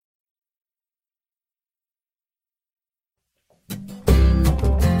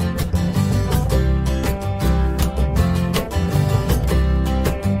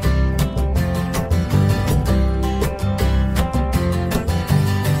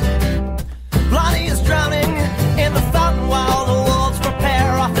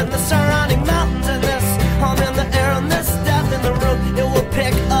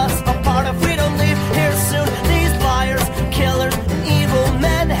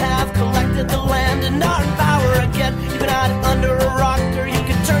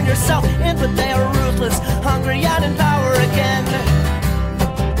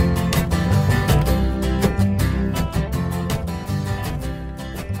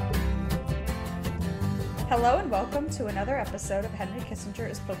Hello and welcome to another episode of Henry Kissinger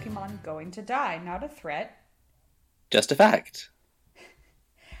is Pokemon Going to Die? Not a Threat. Just a fact.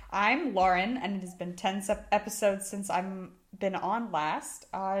 I'm Lauren, and it has been 10 episodes since I've been on last.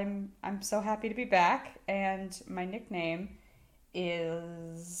 I'm so happy to be back, and my nickname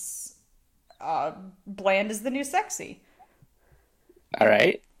is Bland is the New Sexy. All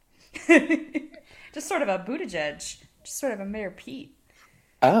right. Just sort of a Buttigieg, just sort of a Mayor Pete.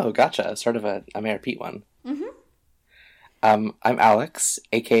 Oh, gotcha. Sort of a Mayor Pete one. Mm-hmm. I'm Alex,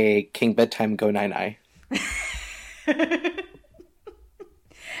 aka King Bedtime Go Nine Eye.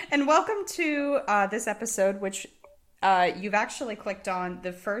 And welcome to this episode, which you've actually clicked on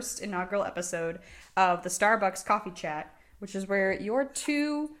the first inaugural episode of the Starbucks Coffee Chat, which is where your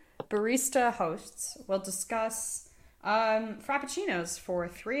two barista hosts will discuss frappuccinos for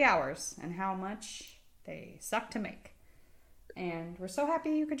 3 hours and how much they suck to make. And we're so happy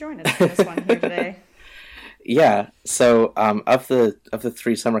you could join us for this one here today. Yeah. So, of the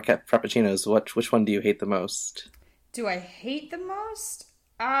three summer frappuccinos, which one do you hate the most? Do I hate the most?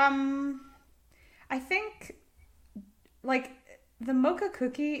 I think, like, the mocha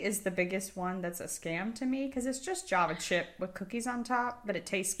cookie is the biggest one that's a scam to me, because it's just Java chip with cookies on top, but it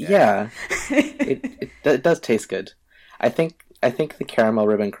tastes good. Yeah, it does taste good. I think the caramel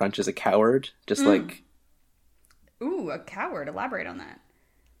ribbon crunch is a coward. Just like, ooh, a coward. Elaborate on that.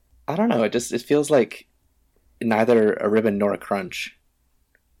 I don't know. It feels like neither a ribbon nor a crunch.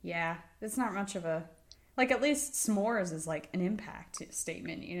 Yeah, it's not much of a... Like, at least s'mores is, like, an impact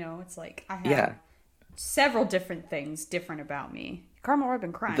statement, you know? It's like, I have several different things different about me. Caramel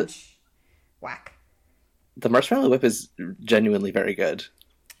Ribbon Crunch. Whack. The Marshmallow Whip is genuinely very good.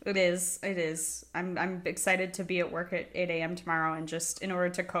 It is. It is. I'm excited to be at work at 8 a.m. tomorrow, and just, in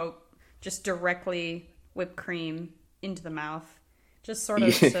order to cope, just directly whipped cream into the mouth. Just sort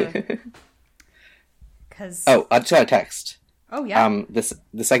of to... Cause... Oh, I just got a text. Oh, yeah?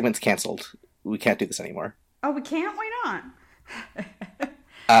 The segment's canceled. We can't do this anymore. Oh, we can't? Why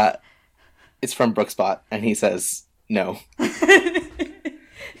not? It's from Brookspot, and he says no.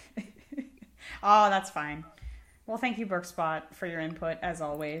 Oh, that's fine. Well, thank you, Brookspot, for your input, as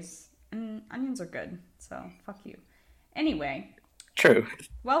always. And onions are good, so fuck you. Anyway. True.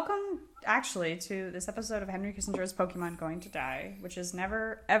 Welcome, actually, to this episode of Henry Kissinger's Pokemon Going to Die, which is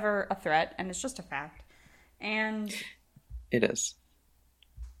never, ever a threat, and it's just a fact. And... It is.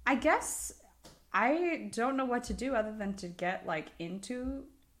 I guess... I don't know what to do other than to get, like, into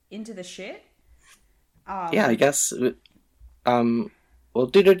the shit. Yeah, I guess. Well,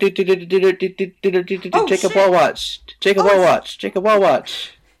 Jacob shit. Wall Watch. Jacob Wall Watch. Jacob Wall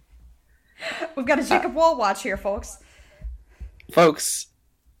Watch. We've got a Jacob Wall Watch here, folks. Folks,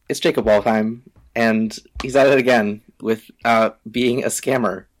 it's Jacob Wall time, and he's at it again with being a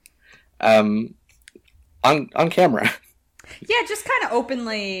scammer. On camera. Yeah, just kind of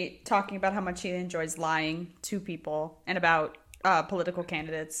openly talking about how much he enjoys lying to people and about political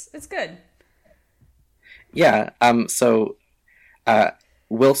candidates. It's good. Yeah. So,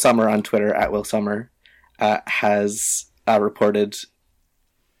 Will Summer on Twitter at Will Summer has reported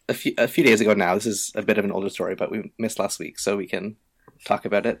a few days ago now. This is a bit of an older story, but we missed last week, so we can talk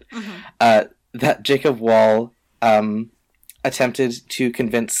about it. Mm-hmm. That Jacob Wall attempted to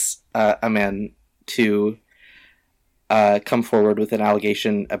convince a man to come forward with an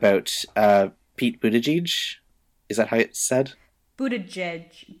allegation about Pete Buttigieg. Is that how it's said?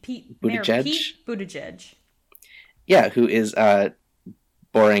 Buttigieg. Buttigieg? Pete Buttigieg. Yeah, who is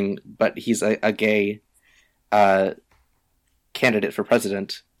boring, but he's a gay candidate for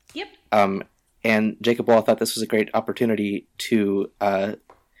president. Yep. And Jacob Wall thought this was a great opportunity to try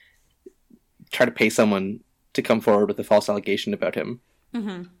to pay someone to come forward with a false allegation about him.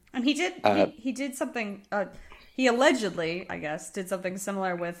 Mm-hmm. And he did. He did something. He allegedly, I guess, did something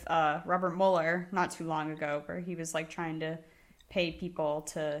similar with Robert Mueller not too long ago, where he was like trying to pay people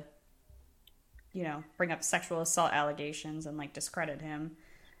to, you know, bring up sexual assault allegations and like discredit him.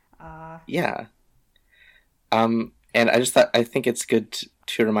 Yeah. And I think it's good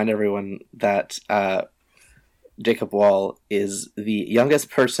to remind everyone that Jacob Wall is the youngest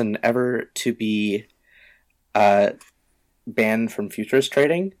person ever to be banned from futures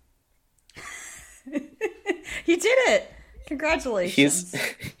trading. He did it! Congratulations.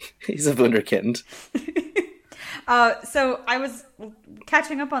 He's a wunderkind. So I was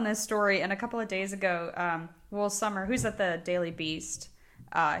catching up on this story, and a couple of days ago, Will Summer, who's at the Daily Beast,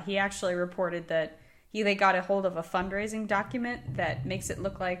 he actually reported that they got a hold of a fundraising document that makes it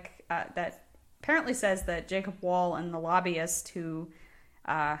look like, that apparently says that Jacob Wall and the lobbyist who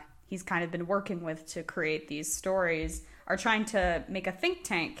he's kind of been working with to create these stories are trying to make a think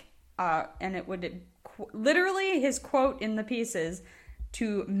tank, and it would literally his quote in the piece is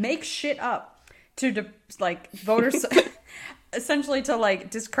to make shit up, to like voters, essentially to like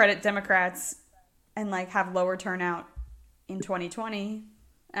discredit Democrats and like have lower turnout in 2020.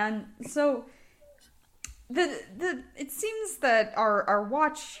 And so it seems that our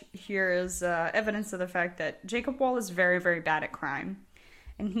watch here is evidence of the fact that Jacob Wohl is very, very bad at crime,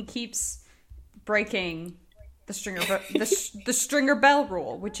 and he keeps breaking the Stringer Bell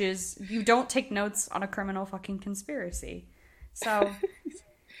rule, which is you don't take notes on a criminal fucking conspiracy. So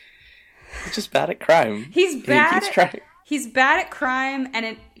he's just bad at crime. He's bad at crime, and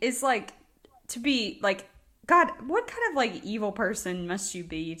it is like, to be like, God, what kind of like evil person must you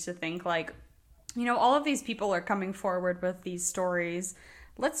be to think like, you know, all of these people are coming forward with these stories.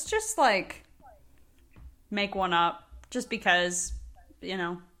 Let's just like make one up just because, you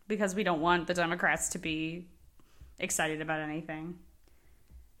know, because we don't want the Democrats to be excited about anything.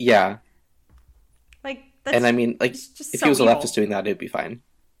 Yeah. Like, that's, and I mean, like, just if so he was a evil. leftist doing that, it'd be fine.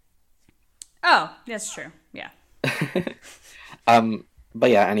 Oh, that's true. Yeah. But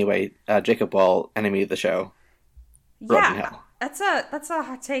yeah, anyway, Jacob Wohl, enemy of the show. Rotten hell. That's a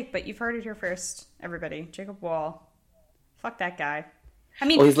hot take, but you've heard it here first, everybody. Jacob Wohl. Fuck that guy. I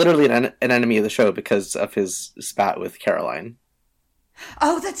mean, well, he's literally an enemy of the show because of his spat with Caroline.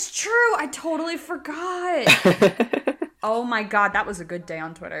 Oh, that's true. I totally forgot. Oh my God, that was a good day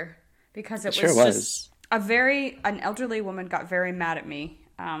on Twitter, because it sure was was. an elderly woman got very mad at me,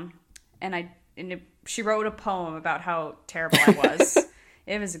 she wrote a poem about how terrible I was.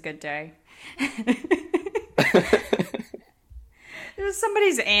 It was a good day. It was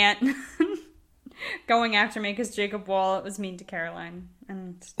somebody's aunt going after me because Jacob Wohl was mean to Caroline,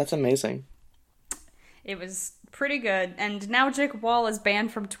 and that's amazing. it was pretty good. And now Jacob Wohl is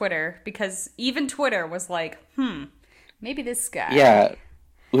banned from Twitter because even Twitter was like, maybe this guy. Yeah,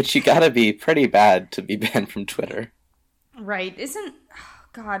 which you gotta be pretty bad to be banned from Twitter. Right.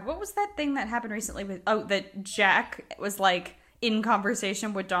 God, what was that thing that happened recently that Jack was like in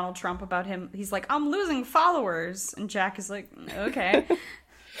conversation with Donald Trump about him. He's like, I'm losing followers. And Jack is like, okay.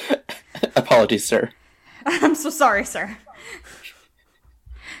 Apologies, sir. I'm so sorry, sir.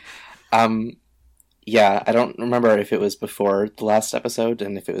 Yeah, I don't remember if it was before the last episode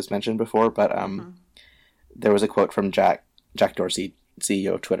and if it was mentioned before, but there was a quote from Jack Dorsey,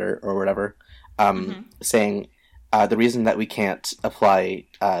 CEO of Twitter or whatever, saying, the reason that we can't apply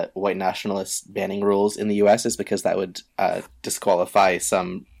white nationalist banning rules in the U.S. is because that would disqualify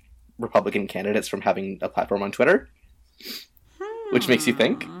some Republican candidates from having a platform on Twitter, which makes you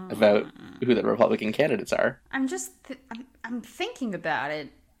think about who the Republican candidates are. I'm just I'm thinking about it,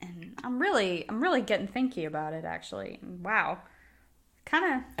 and I'm really getting thinky about it, actually. Wow,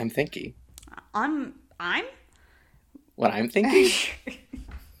 kind of. I'm thinky. I'm. What I'm thinking.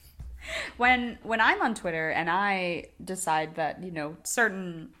 When I'm on Twitter and I decide that,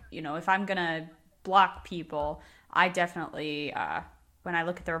 certain, if I'm going to block people, I definitely, when I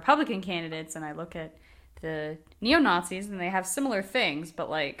look at the Republican candidates and I look at the neo-Nazis, and they have similar things, but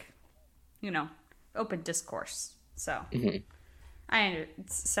open discourse. So,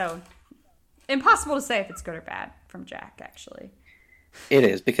 so impossible to say if it's good or bad from Jack, actually. It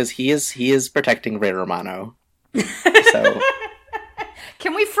is, because he is protecting Ray Romano. So...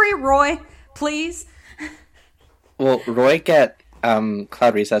 Can we free Roy, please? Well, Roy get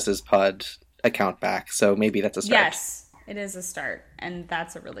Cloud Recess's pod account back, so maybe that's a start. Yes, it is a start, and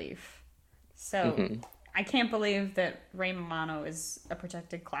that's a relief. So, I can't believe that Ray Romano is a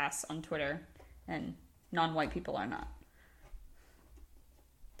protected class on Twitter, and non-white people are not.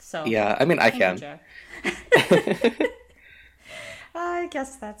 So yeah, I mean, I can. I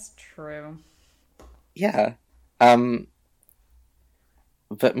guess that's true. Yeah.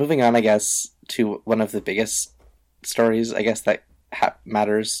 But moving on, I guess, to one of the biggest stories, I guess, that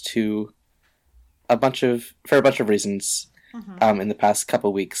matters to for a bunch of reasons in the past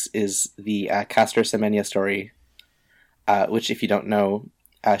couple weeks is the Caster Semenya story, which, if you don't know,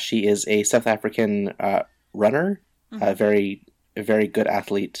 she is a South African runner, a very, very good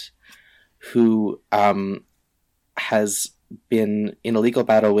athlete who has been in a legal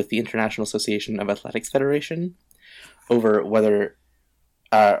battle with the International Association of Athletics Federation over whether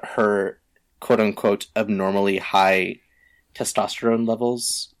her quote-unquote abnormally high testosterone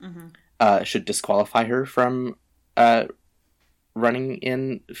levels should disqualify her from running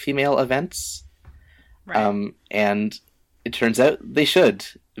in female events. Right. And it turns out they should,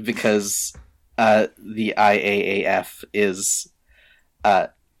 because the IAAF is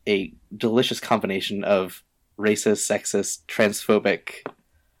a delicious combination of racist, sexist, transphobic,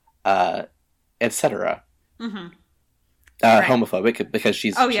 etc. Right. Homophobic, because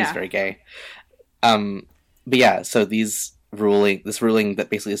she's very gay. But yeah, so this ruling that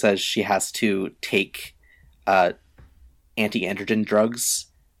basically says she has to take anti-androgen drugs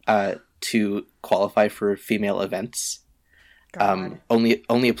to qualify for female events. God.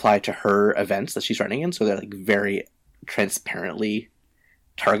 Only apply to her events that she's running in, so they're like very transparently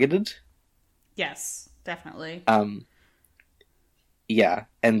targeted. Yes, definitely. Yeah,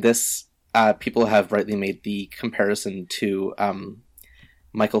 and this people have rightly made the comparison to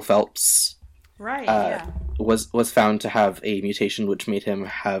Michael Phelps. Right. Yeah. Was found to have a mutation which made him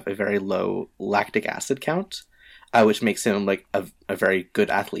have a very low lactic acid count, which makes him like a very good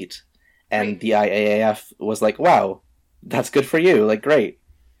athlete. And Right. the IAAF was like, "Wow, that's good for you. Like, great,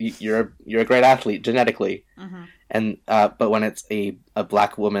 you're a great athlete genetically." Mm-hmm. And but when it's a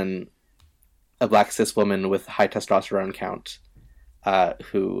black woman, a black cis woman with high testosterone count,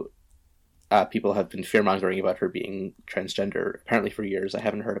 who people have been fear mongering about her being transgender apparently for years. I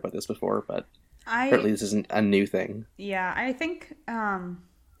haven't heard about this before, but apparently this isn't a new thing. Yeah, I think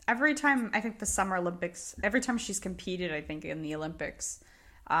every time I think the Summer Olympics, every time she's competed, I think in the Olympics,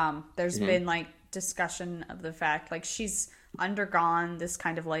 there's been like discussion of the fact like she's undergone this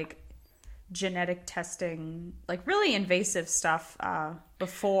kind of like genetic testing, like really invasive stuff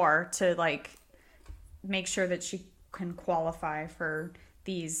before to like make sure that she can qualify for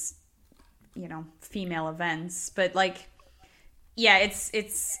these, you know, female events. But like, yeah,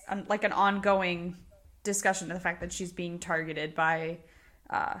 it's like an ongoing discussion of the fact that she's being targeted by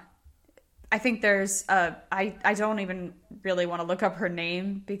I think there's I don't even really want to look up her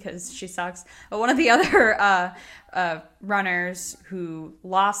name because she sucks, but one of the other runners who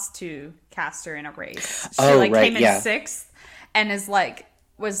lost to Castor in a race, she came in sixth and is like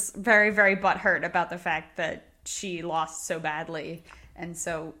was very, very butthurt about the fact that she lost so badly, and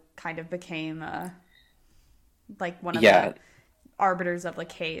so kind of became like one of the arbiters of the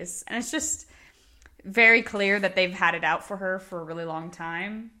case. And it's just very clear that they've had it out for her for a really long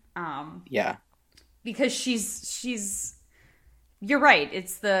time. Because she's you're right.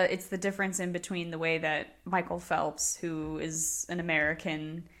 It's the difference in between the way that Michael Phelps, who is an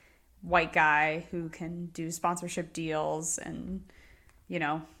American white guy who can do sponsorship deals and, you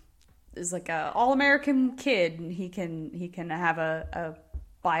know, is like a all-American kid, and he can have a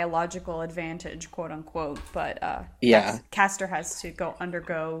biological advantage, quote unquote, but Castor has to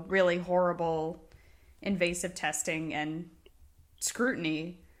undergo really horrible invasive testing and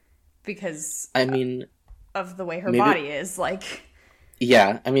scrutiny because of the way her body is. Like,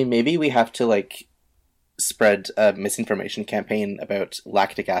 yeah, I mean, maybe we have to like spread a misinformation campaign about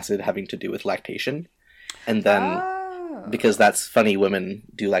lactic acid having to do with lactation, and then because that's funny, women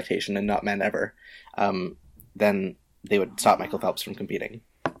do lactation and not men ever, then they would stop Michael Phelps from competing.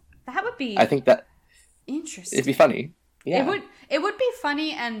 That would be, I think that interesting. It'd be funny. Yeah. It would be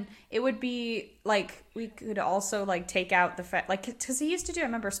funny, and it would be like we could also like take out the fact, like, because he used to do, I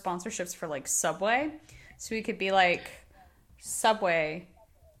remember, sponsorships for like Subway, so we could be like, Subway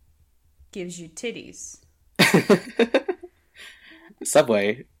gives you titties.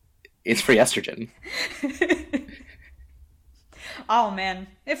 Subway, it's free estrogen. Oh man,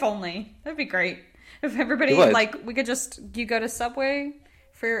 if only. That'd be great. If everybody like we could just, you go to Subway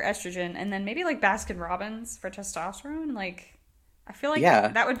for your estrogen, and then maybe like Baskin Robbins for testosterone. Like, I feel like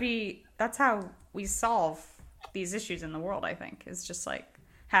that's how we solve these issues in the world. I think is just like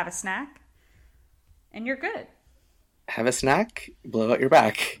have a snack, and you're good. Have a snack, blow out your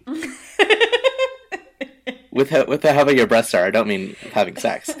back. with how big your breasts are. I don't mean having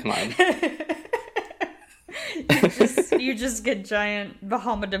sex. Come on. You just get giant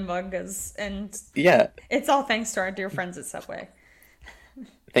Bahamamungas, and it's all thanks to our dear friends at Subway.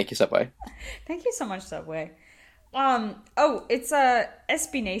 Thank you, Subway. Thank you so much, Subway. It's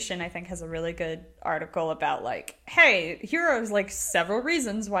SB Nation, I think, has a really good article about like, hey, here are like several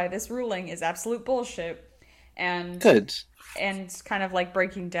reasons why this ruling is absolute bullshit, and kind of like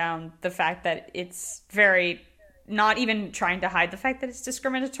breaking down the fact that it's very not even trying to hide the fact that it's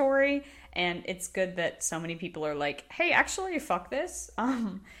discriminatory. And it's good that so many people are like, hey, actually, fuck this.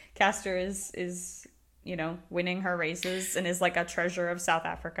 Castor is, you know, winning her races and is like a treasure of South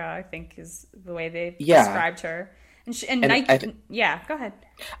Africa, I think is the way they described her. And Nike, go ahead.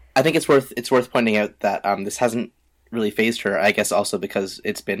 I think it's worth pointing out that this hasn't really fazed her, I guess also because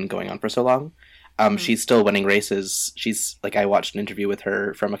it's been going on for so long. She's still winning races. She's like, I watched an interview with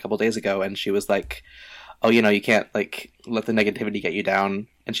her from a couple days ago, and she was like, oh, you know, you can't like let the negativity get you down.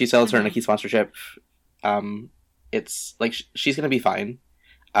 And she sells her Nike sponsorship. It's like she's gonna be fine.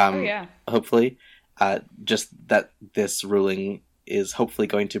 Hopefully. Just that this ruling is hopefully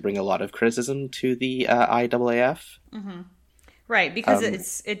going to bring a lot of criticism to the IAAF. Right,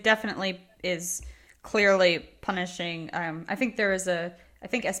 because it definitely is clearly punishing. I think there is I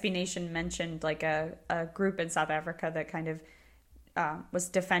think SB Nation mentioned like a group in South Africa that kind of was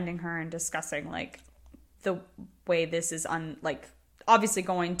defending her and discussing like the way this is like obviously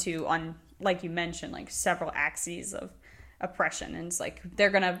going to on like you mentioned like several axes of oppression, and it's like they're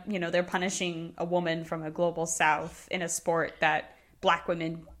gonna they're punishing a woman from a global south in a sport that black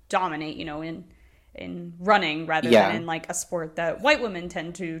women dominate in running rather than in like a sport that white women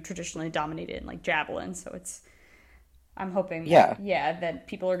tend to traditionally dominate in, like javelin. So I'm hoping that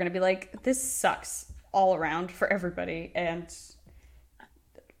people are going to be like, this sucks all around for everybody, and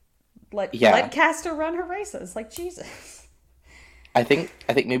let Caster run her races. Like, Jesus. I think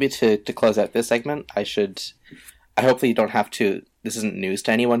maybe to close out this segment, I hopefully you don't have to, this isn't news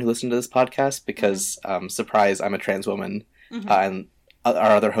to anyone who listened to this podcast, because surprise, I'm a trans woman, and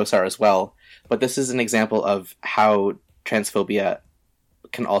our other hosts are as well. But this is an example of how transphobia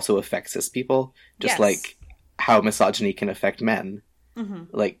can also affect cis people, just like how misogyny can affect men,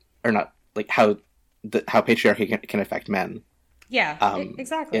 like, or not, like how patriarchy can affect men. Yeah,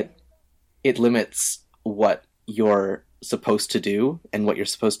 exactly. It limits what you're supposed to do and what you're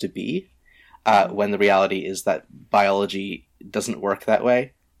supposed to be, when the reality is that biology doesn't work that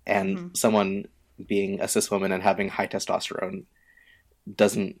way, and someone being a cis woman and having high testosterone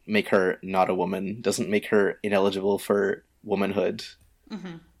doesn't make her not a woman, doesn't make her ineligible for womanhood.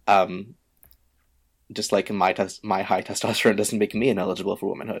 Just like my high testosterone doesn't make me ineligible for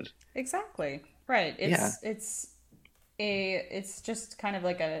womanhood. Exactly. Right. It's just kind of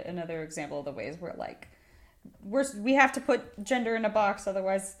like another example of the ways where like we have to put gender in a box,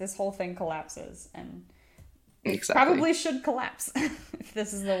 otherwise this whole thing collapses, and it probably should collapse if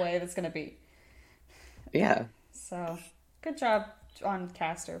this is the way that's going to be. Yeah. So good job on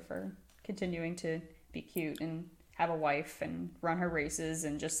Caster for continuing to be cute and have a wife and run her races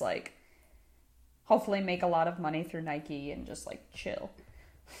and just like hopefully make a lot of money through Nike and just like chill.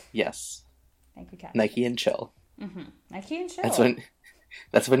 Yes. Thank you, Caster. Nike and chill. Nike and chill.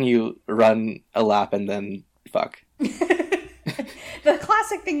 That's when you run a lap and then fuck. The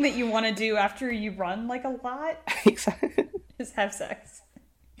classic thing that you want to do after you run like a lot is have sex.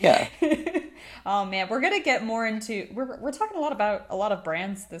 Yeah. Oh man, we're gonna get more into. We're talking a lot about a lot of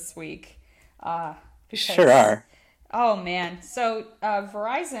brands this week. Sure are. Oh man, so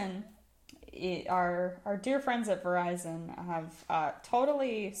Verizon, our dear friends at Verizon have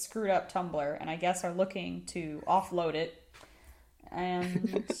totally screwed up Tumblr, and I guess are looking to offload it.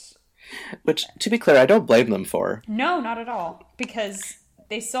 And which, to be clear, I don't blame them for. No, not at all, because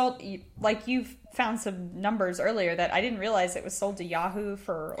they sold, like you've found some numbers earlier that I didn't realize it was sold to Yahoo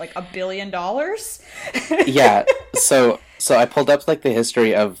for like $1 billion. Yeah, so I pulled up like the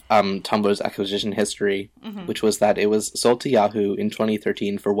history of Tumblr's acquisition history, which was that it was sold to Yahoo in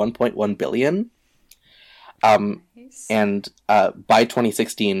 2013 for $1.1 billion. Nice. And by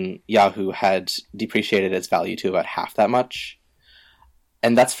 2016, Yahoo had depreciated its value to about half that much.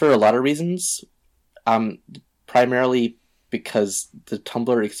 And that's for a lot of reasons, primarily because the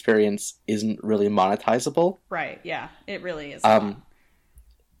Tumblr experience isn't really monetizable. Right, yeah, it really is.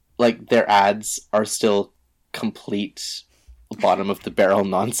 Like, their ads are still complete bottom of the barrel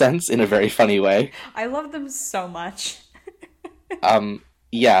nonsense in a very funny way. I love them so much.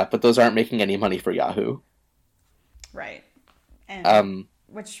 Yeah, but those aren't making any money for Yahoo. Right. And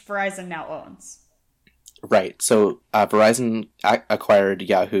which Verizon now owns. Right. So Verizon acquired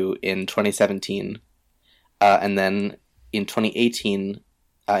Yahoo in 2017, and then in 2018,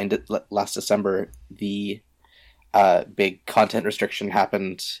 last December, the big content restriction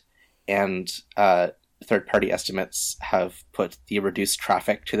happened, and third-party estimates have put the reduced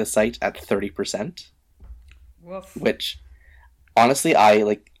traffic to the site at 30%. Woof. Which, honestly,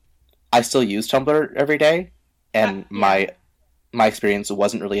 I still use Tumblr every day, and my experience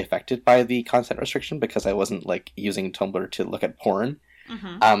wasn't really affected by the content restriction because I wasn't like using Tumblr to look at porn.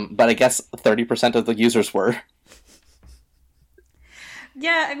 But I guess 30% of the users were.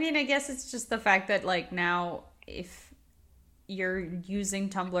 Yeah, I mean, I guess it's just the fact that like now if you're using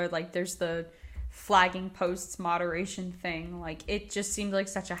Tumblr, like there's the flagging posts moderation thing. Like it just seemed like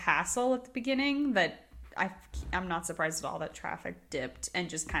such a hassle at the beginning that I'm not surprised at all that traffic dipped and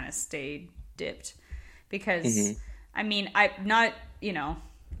just kind of stayed dipped because I mean, I'm not,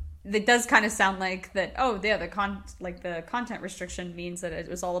 it does kind of sound like that, the content restriction means that it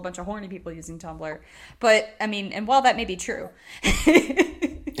was all a bunch of horny people using Tumblr. But, I mean, and while that may be true,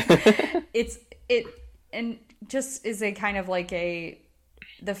 it just is a kind of like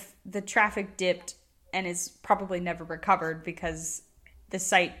the traffic dipped and is probably never recovered because the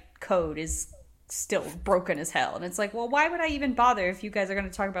site code is still broken as hell. And it's like, well, why would I even bother if you guys are going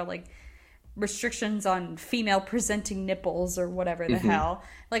to talk about like restrictions on female presenting nipples or whatever the hell?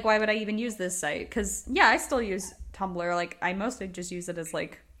 Like, why would I even use this site? Because yeah, I still use Tumblr. Like, I mostly just use it as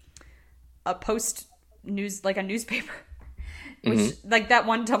like a post news, like a newspaper. Which like that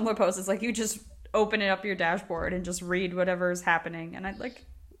one Tumblr post is like, you just open it up your dashboard and just read whatever's happening. And I like,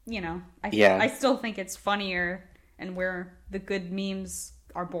 you know, I still think it's funnier and where the good memes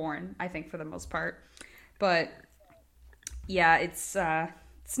are born, I think, for the most part. But yeah, it's not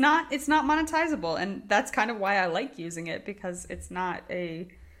monetizable, and that's kind of why I like using it, because it's not a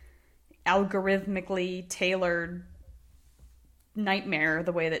algorithmically tailored nightmare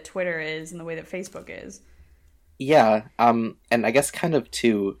the way that Twitter is and the way that Facebook is. Yeah, and I guess kind of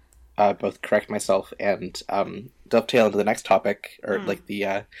to both correct myself and dovetail into the next topic, or like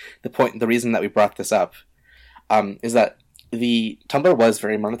the reason that we brought this up, is that the Tumblr was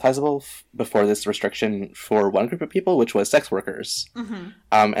very monetizable before this restriction for one group of people, which was sex workers.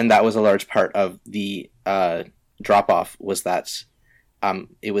 And that was a large part of the drop-off, was that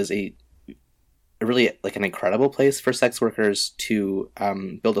it was a really like an incredible place for sex workers to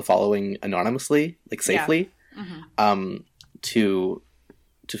build a following anonymously, like safely, to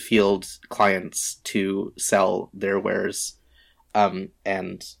field clients, to sell their wares,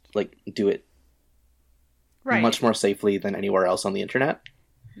 and like do it much more safely than anywhere else on the internet.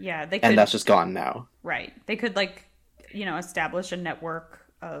 Yeah, they could, and that's just gone now. Right. They could, like, you know, establish a network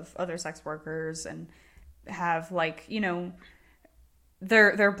of other sex workers and have, like, you know,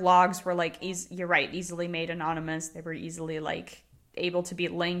 their blogs were like, you're right, easily made anonymous. They were easily like able to be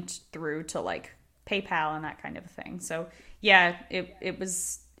linked through to like PayPal and that kind of thing. So yeah, it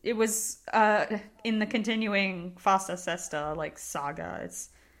was in the continuing Fosta Sesta like saga.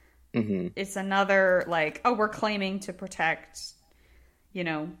 It's another like, oh, we're claiming to protect, you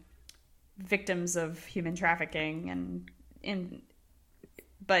know, victims of human trafficking,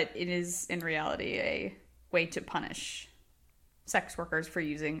 but it is in reality a way to punish sex workers for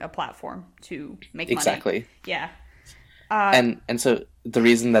using a platform to make money. Exactly. Yeah. And so the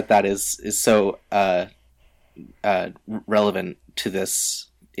reason that is so relevant to this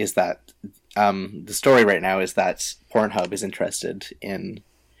is that the story right now is that Pornhub is interested in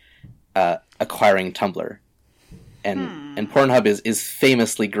acquiring Tumblr, and Pornhub is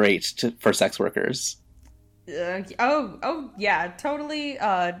famously great for sex workers. Oh yeah, totally.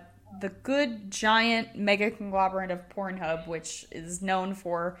 The good giant mega conglomerate of Pornhub, which is known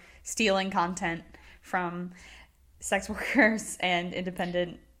for stealing content from sex workers and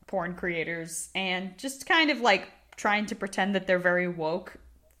independent porn creators, and just kind of like trying to pretend that they're very woke,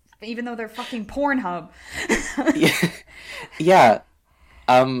 even though they're fucking Pornhub. Yeah.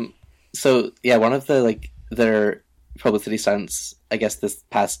 So yeah, one of the like their publicity stunts, I guess this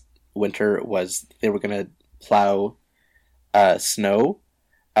past winter, was they were gonna plow snow,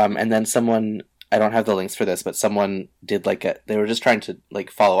 and then someone, I don't have the links for this, but someone did like they were just trying to like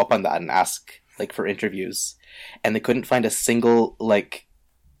follow up on that and ask like for interviews, and they couldn't find a single like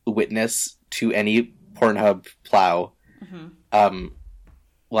witness to any Pornhub plow.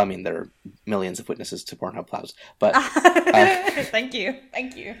 Well, I mean, there are millions of witnesses to Pornhub plows, but Thank you.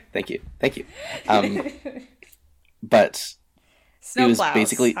 But Snow it was plows,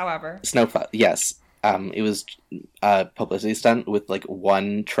 basically however. snowplow. Yes, it was a publicity stunt with like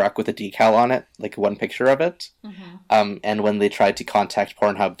one truck with a decal on it, like one picture of it. And when they tried to contact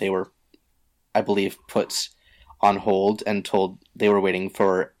Pornhub, they were, I believe, put on hold and told they were waiting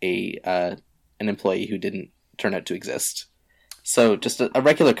for an employee who didn't turn out to exist. So just a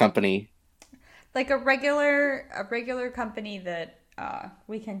regular company, like a regular company that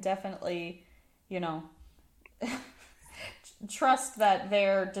we can definitely, you know, trust that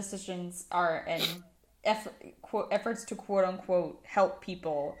their decisions are and efforts to quote unquote help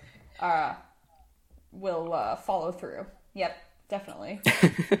people will follow through. Yep, definitely.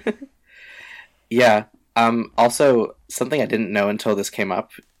 Yeah. Also, something I didn't know until this came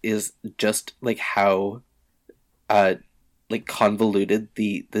up is just like how like convoluted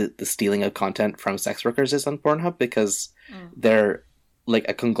the stealing of content from sex workers is on Pornhub, because they're like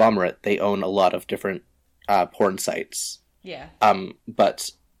a conglomerate. They own a lot of different porn sites. Yeah. But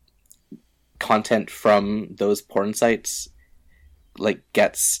content from those porn sites like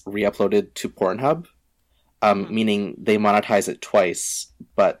gets re-uploaded to Pornhub, meaning they monetize it twice,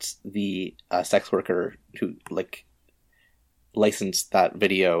 but the sex worker who like licensed that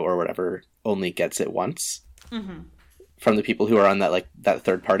video or whatever only gets it once. From the people who are on that like that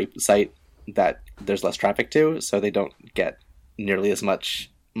third party site that there's less traffic to, so they don't get nearly as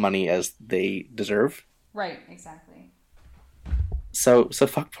much money as they deserve. Right, exactly. So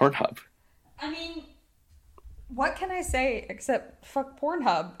fuck Pornhub. I mean, what can I say except fuck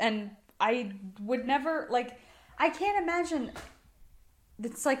Pornhub? And I would never, like, I can't imagine.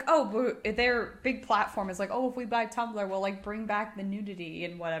 It's like, oh, their big platform is like, oh, if we buy Tumblr, we'll like bring back the nudity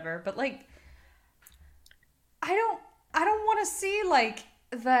and whatever. But like, I don't want to see like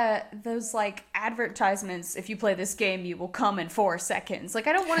those like advertisements. If you play this game, you will come in 4 seconds. Like,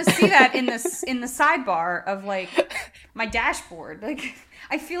 I don't want to see that in this in the sidebar of like my dashboard. Like,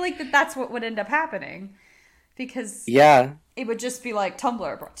 I feel like that's what would end up happening, because Yeah. it would just be like,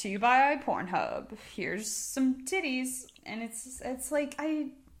 Tumblr brought to you by Pornhub. Here's some titties, and it's like I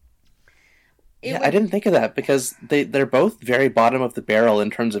didn't think of that, because they're both very bottom of the barrel in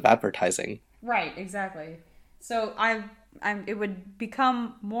terms of advertising. Right, exactly. So it would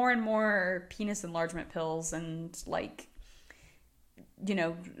become more and more penis enlargement pills and like, you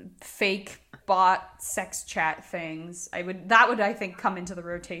know, fake bot sex chat things. That would I think come into the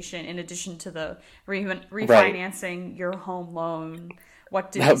rotation, in addition to the refinancing your home loan.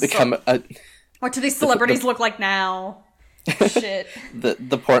 What do these celebrities look like now? Shit.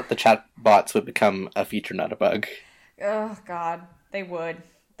 The chat bots would become a feature, not a bug. Oh God, they would.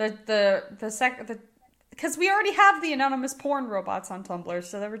 Because we already have the anonymous porn robots on Tumblr,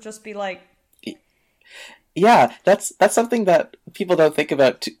 so there would just be like, yeah, that's something that people don't think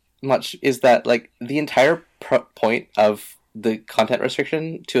about too much. Is that like the entire point of the content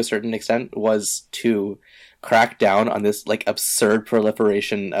restriction, to a certain extent, was to crack down on this like absurd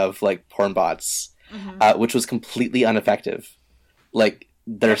proliferation of like porn bots, which was completely ineffective. Like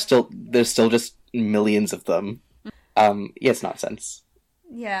there's still just millions of them. Yeah, it's nonsense.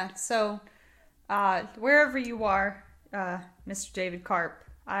 Yeah, so wherever you are, Mr. David Karp,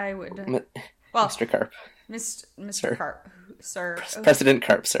 I would Mr. Karp. Mr. Sir. Karp, sir. President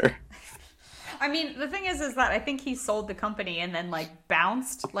Karp, sir. I mean, the thing is that I think he sold the company and then like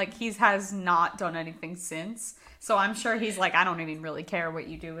bounced. Like, he has not done anything since. So I'm sure he's like, I don't even really care what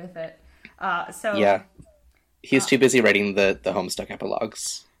you do with it. So yeah, he's too busy writing the Homestuck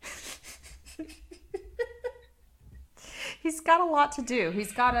epilogues. He's got a lot to do.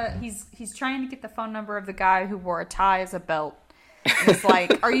 He's trying to get the phone number of the guy who wore a tie as a belt. And it's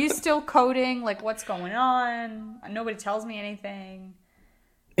like, are you still coding? Like, what's going on? Nobody tells me anything.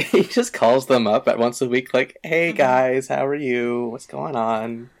 He just calls them up at once a week, like, hey guys, how are you? What's going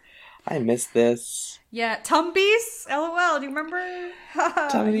on? I missed this. Yeah, Tumbies? LOL, do you remember?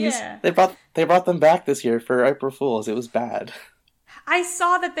 Tumbies? Yeah. They brought them back this year for April Fools. It was bad. I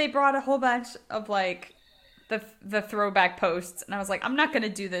saw that they brought a whole bunch of like the throwback posts, and I was like, I'm not gonna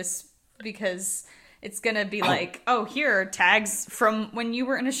do this because it's gonna be like, oh, here are tags from when you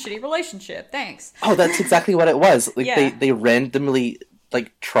were in a shitty relationship. Thanks. Oh, that's exactly what it was. Like, yeah. they randomly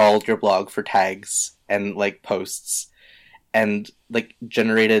like trawled your blog for tags and like posts, and like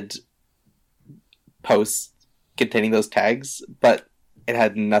generated posts containing those tags, but it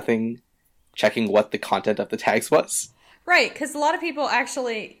had nothing checking what the content of the tags was. Right, because a lot of people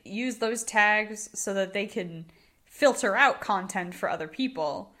actually use those tags so that they can filter out content for other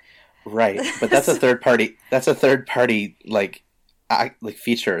people. Right, but that's a third party. That's a third party like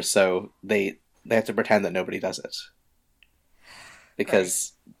feature. So they have to pretend that nobody does it.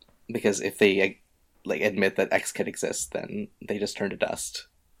 Because if they like admit that Xkit exists, then they just turn to dust.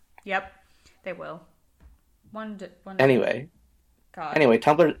 Yep, they will. Anyway, God. Anyway,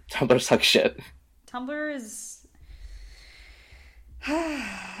 Tumblr sucks shit. Tumblr is.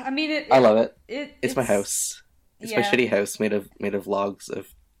 I mean, I love it. It's my house. It's my shitty house made of logs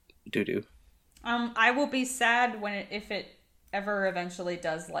of doo-doo. I will be sad if it ever eventually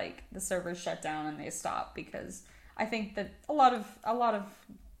does, like, the servers shut down and they stop, because I think that a lot of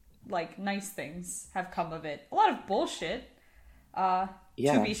like nice things have come of it. A lot of bullshit, to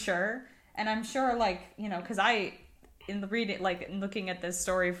be sure. And I'm sure, like, you know, because in looking at this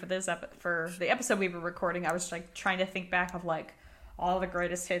story for for the episode we were recording, I was like trying to think back of like all the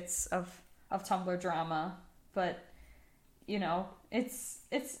greatest hits of Tumblr drama, but you know, it's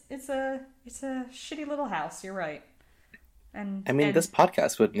a shitty little house. You're right. And I mean, this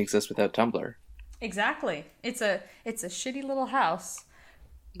podcast wouldn't exist without Tumblr. Exactly. It's a shitty little house,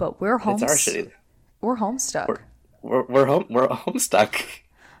 but we're home. It's our shitty. We're homestuck. We're homestuck.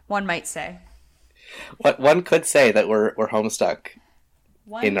 One might say. What one could say that we're homestuck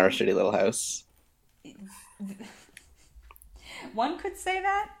in our shitty little house. One could say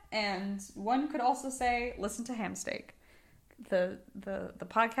that, and one could also say, listen to Hamsteak, the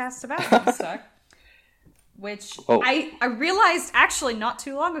podcast about Homestuck, which I realized actually not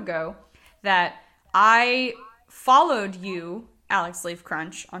too long ago that I followed you, Alex Leaf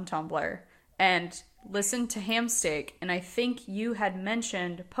Crunch, on Tumblr, and listened to Hamsteak, and I think you had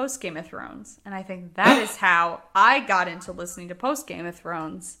mentioned post Game of Thrones, and I think that is how I got into listening to post Game of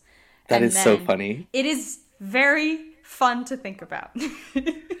Thrones. That And is so then funny. It is very fun to think about.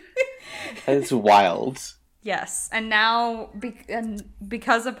 That is wild. Yes, and now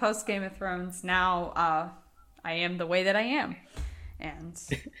because of post Game of Thrones, now I am the way that I am, and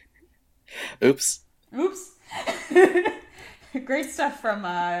Oops. Great stuff from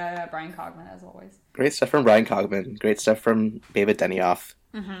Brian Cogman, as always. Great stuff from Brian Cogman. Great stuff from David Benioff.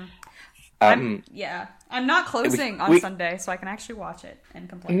 I'm not closing on Sunday, so I can actually watch it and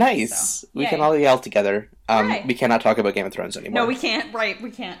complain. Nice. So, we yay. can all yell together. Right. We cannot talk about Game of Thrones anymore. No, we can't. Right,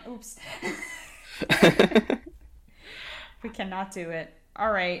 we can't. Oops. We cannot do it.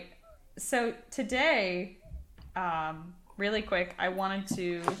 All right. So today, really quick, I wanted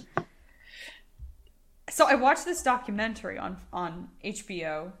to... So I watched this documentary on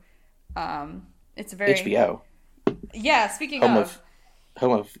HBO. It's a very... HBO. Yeah, speaking Home of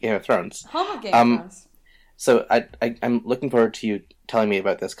Game of Thrones. Home of Game of Thrones. So I'm looking forward to you telling me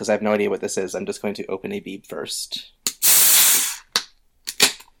about this because I have no idea what this is. I'm just going to open a beeb first.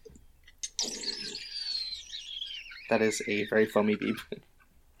 That is a very foamy beeb.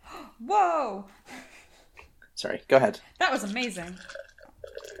 Whoa! Sorry, go ahead. That was amazing.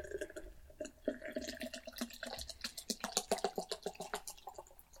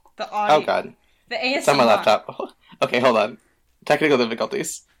 The audio. Oh god. The ASMR. It's on my laptop. Okay, hold on. Technical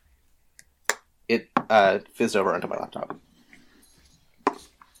difficulties. It fizzed over onto my laptop.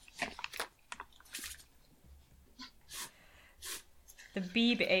 The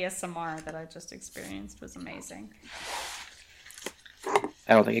Beeb ASMR that I just experienced was amazing.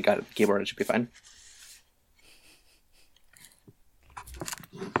 I don't think it got a keyboard. It should be fine.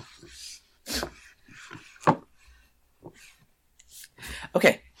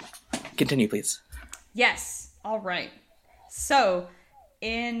 Okay. Continue, please. Yes. All right. So,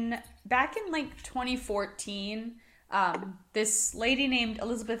 back in like 2014, this lady named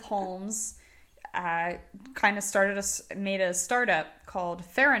Elizabeth Holmes kind of made a startup called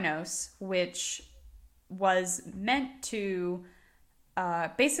Theranos, which was meant to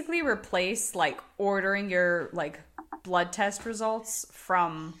basically replace like ordering your like blood test results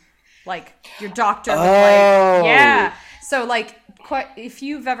from like your doctor. Yeah. So like if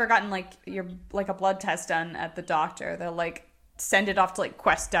you've ever gotten like a blood test done at the doctor, they'll like send it off to like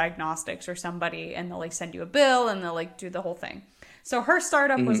Quest Diagnostics or somebody, and they'll like send you a bill and they'll like do the whole thing. So her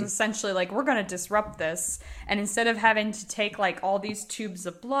startup was essentially like, we're going to disrupt this. And instead of having to take like all these tubes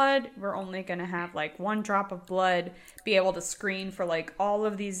of blood, we're only going to have like one drop of blood, be able to screen for like all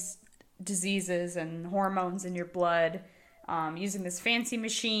of these diseases and hormones in your blood, using this fancy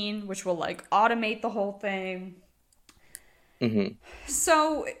machine, which will like automate the whole thing.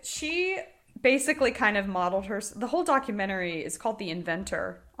 So she basically kind of modeled the whole documentary is called The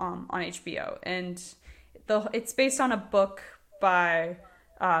Inventor on HBO. And it's based on a book by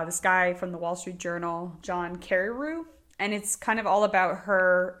this guy from the Wall Street Journal, John Carreyrou, and it's kind of all about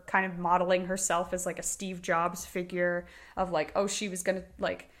her kind of modeling herself as like a Steve Jobs figure of like, oh, she was gonna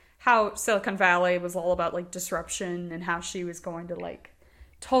like how Silicon Valley was all about like disruption and how she was going to like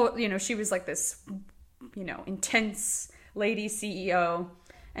she was like this intense lady CEO,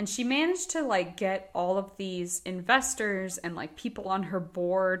 and she managed to like get all of these investors and like people on her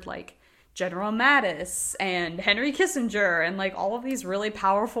board, like General Mattis and Henry Kissinger and like all of these really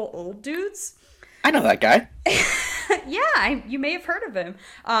powerful old dudes. I know that guy. Yeah, you may have heard of him.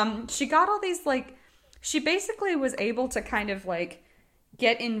 She got all these like, she basically was able to kind of like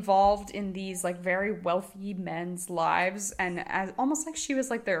get involved in these like very wealthy men's lives, and as almost like she was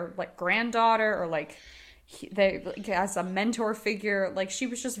like their like granddaughter or like as a mentor figure. Like she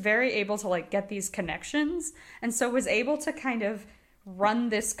was just very able to like get these connections, and so was able to kind of run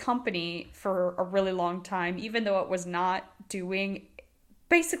this company for a really long time, even though it was not doing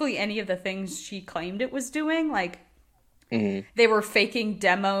basically any of the things she claimed it was doing. Like they were faking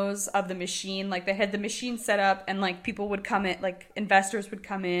demos of the machine. Like they had the machine set up and like people would come in, like investors would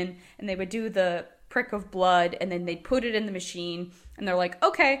come in and they would do the prick of blood and then they'd put it in the machine and they're like,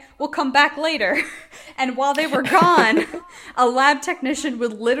 okay, we'll come back later. And while they were gone, a lab technician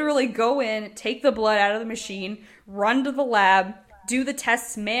would literally go in, take the blood out of the machine, run to the lab, do the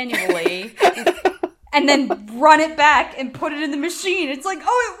tests manually, and then run it back and put it in the machine. It's like,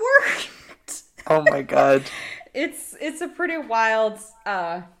 oh, it worked. Oh my god. It's a pretty wild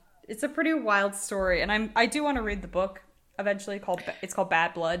story, and I do want to read the book eventually. It's called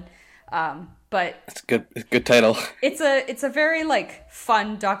Bad Blood, but it's a good title. It's a very like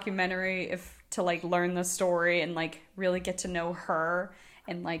fun documentary to like learn the story and like really get to know her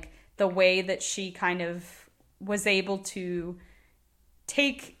and like the way that she kind of was able to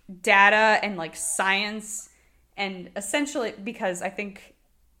take data and like science, and essentially, because I think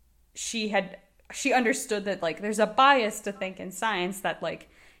she understood that like there's a bias to think in science that like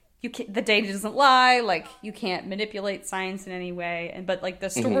the data doesn't lie, like you can't manipulate science in any way. And but like the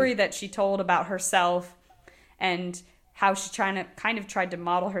story that she told about herself and how she tried to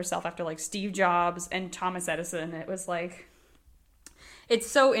model herself after like Steve Jobs and Thomas Edison, it was like, it's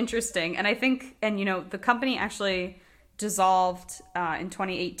so interesting. And I think, and you know, the company actually dissolved in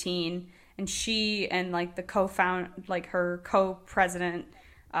 2018, and she and like the her co-president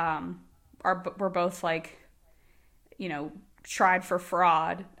were both like, you know, tried for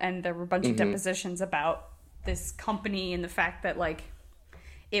fraud, and there were a bunch of depositions about this company and the fact that like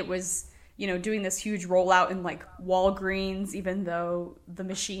it was, you know, doing this huge rollout in like Walgreens, even though the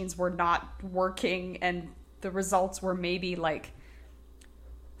machines were not working, and the results were maybe like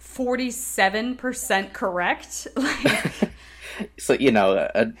 47% correct. Like, so, you know,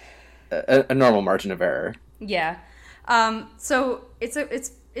 a normal margin of error. Yeah. So it's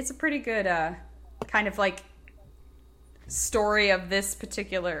a pretty good kind of like story of this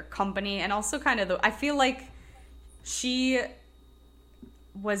particular company, and also kind of I feel like she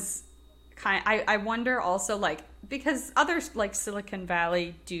was I wonder also, like, because other like Silicon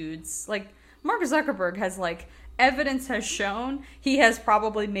Valley dudes, like Mark Zuckerberg, has like evidence has shown he has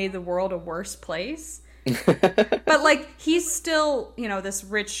probably made the world a worse place. But like he's still, you know, this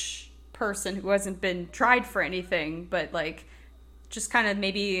rich person who hasn't been tried for anything, but like just kind of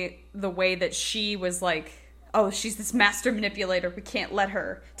maybe the way that she was like, oh, she's this master manipulator, we can't let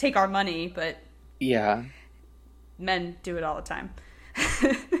her take our money. But yeah, men do it all the time.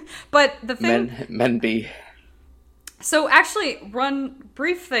 But the thing, men be. So actually, one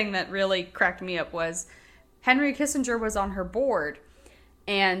brief thing that really cracked me up was Henry Kissinger was on her board,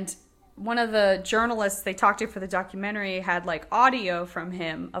 and one of the journalists they talked to for the documentary had like audio from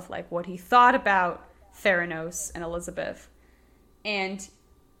him of like what he thought about Theranos and Elizabeth. And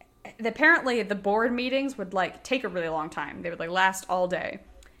apparently the board meetings would like take a really long time. They would like last all day.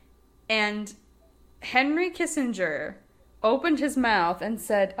 And Henry Kissinger opened his mouth and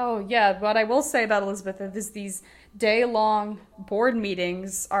said, oh yeah, what I will say about Elizabeth is these day-long board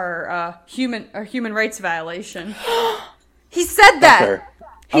meetings are human rights violation. He said that.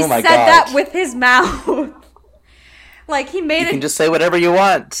 He said that with his mouth. Like, he made it. You can just say whatever you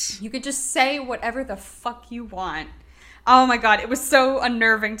want. You could just say whatever the fuck you want. Oh my god, it was so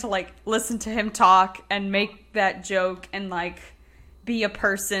unnerving to like listen to him talk and make that joke and like be a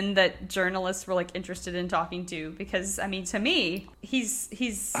person that journalists were like interested in talking to, because I mean, to me,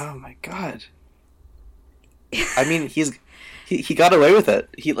 he's oh my god. I mean, he got away with it.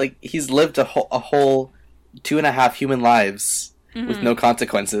 He's lived a whole 2.5 human lives with no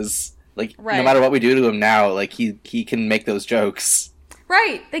consequences. Like, no matter what we do to him now, like he can make those jokes.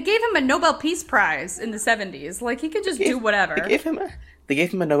 Right. They gave him a Nobel Peace Prize in the 70s. Like, he could just do whatever. They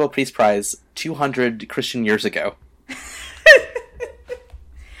gave him a Nobel Peace Prize 200 Christian years ago.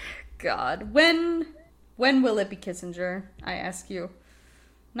 God, when will it be Kissinger? I ask you.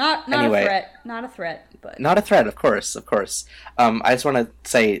 Not anyway, a threat. Not a threat, but not a threat. Of course. I just want to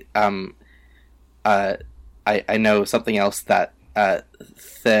say, I know something else that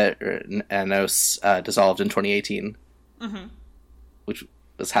Theranos dissolved in 2018, which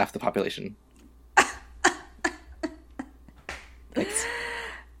was half the population. Thanks.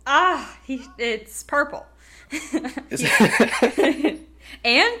 It's purple.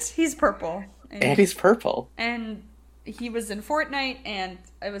 And he's purple. And he's purple. And he was in Fortnite, and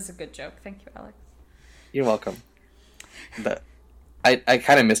it was a good joke. Thank you, Alex. You're welcome. But I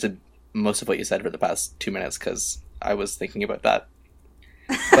kind of missed most of what you said for the past 2 minutes because I was thinking about that.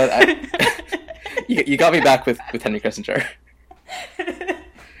 But you got me back with Henry Kissinger.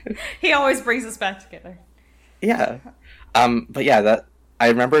 He always brings us back together. Yeah. But yeah, that I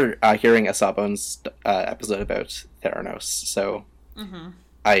remember hearing a Sawbones episode about Theranos, so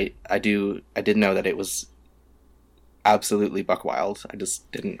I did know that it was absolutely buck wild. I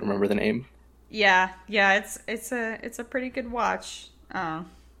just didn't remember the name. Yeah, it's a pretty good watch.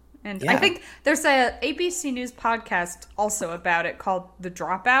 And yeah. I think there's a ABC News podcast also about it called The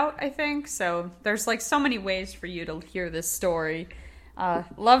Dropout, I think. So there's like so many ways for you to hear this story.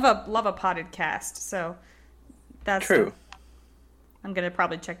 Love a potted cast. So that's true. I'm gonna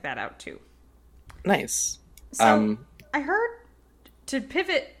probably check that out too. Nice. So I heard, to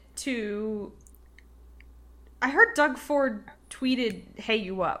pivot to, I heard Doug Ford tweeted "Hey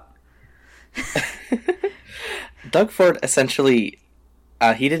you up." Doug Ford essentially,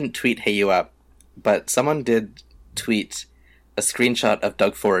 he didn't tweet "Hey you up," but someone did tweet a screenshot of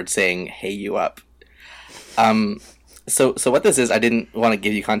Doug Ford saying, "Hey, you up." So what this is, I didn't want to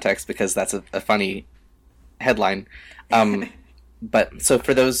give you context because that's a funny headline. But so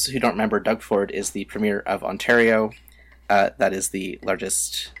for those who don't remember, Doug Ford is the Premier of Ontario. That is the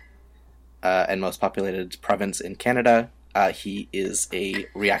largest and most populated province in Canada. He is a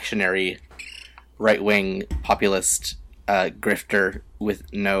reactionary, right-wing, populist grifter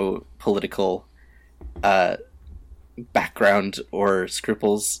with no political background or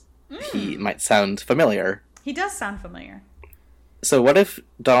scruples. He might sound familiar. He does sound familiar. So what if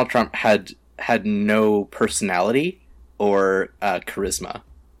Donald Trump had no personality or charisma?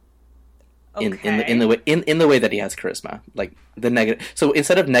 Okay. In the way that he has charisma, like the negative. So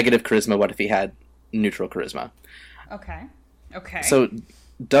instead of negative charisma, what if he had neutral charisma? Okay. So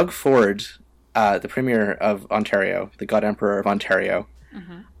Doug Ford, the Premier of Ontario, the God Emperor of Ontario,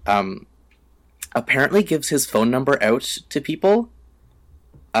 apparently gives his phone number out to people,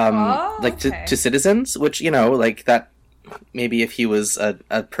 to citizens. Which, like that. Maybe if he was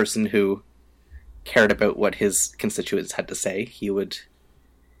a person who cared about what his constituents had to say, he would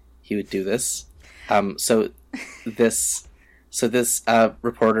do this. So this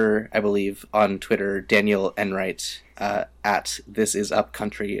reporter, I believe, on Twitter, Daniel Enright, at This Is Up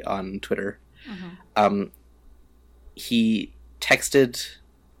Country on Twitter, he texted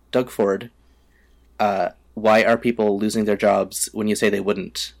Doug Ford, "Why are people losing their jobs when you say they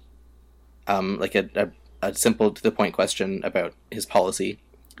wouldn't?" Like a simple to the point question about his policy.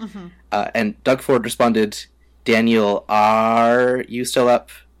 And Doug Ford responded, "Daniel, are you still up?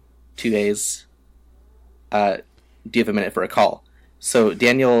 2 days. Do you have a minute for a call?" So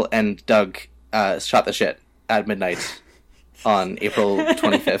Daniel and Doug shot the shit at midnight on April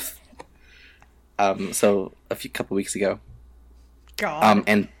 25th. So couple weeks ago. God.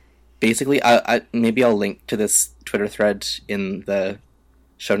 And basically, maybe I'll link to this Twitter thread in the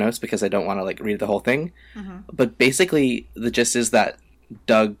show notes because I don't want to read the whole thing. But basically, the gist is that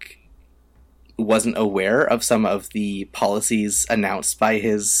Doug wasn't aware of some of the policies announced by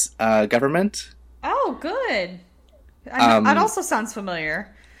his government. Oh, good. That also sounds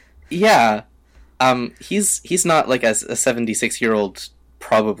familiar. Yeah. He's not like a 76-year-old,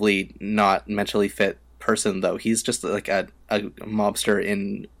 probably not mentally fit person, though. He's just like a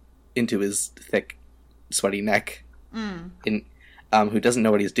mobster into his thick, sweaty neck. Who doesn't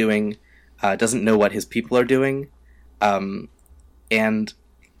know what he's doing, doesn't know what his people are doing. And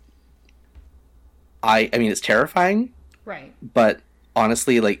I mean, it's terrifying. Right. But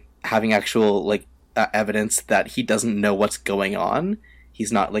honestly, having actual, evidence that he doesn't know what's going on,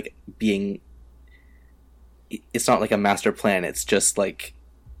 he's not, it's not like a master plan, it's just,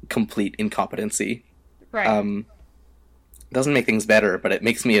 complete incompetency. Right. Doesn't make things better, but it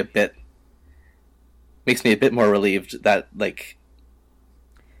makes me a bit more relieved that,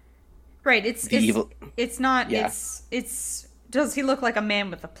 right, it's not, yeah. it's does he look like a man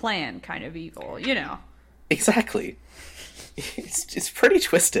with a plan kind of evil, Exactly. It's pretty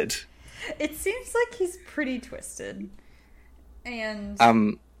twisted. It seems like he's pretty twisted. And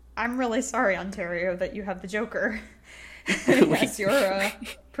I'm really sorry, Ontario, that you have the Joker as your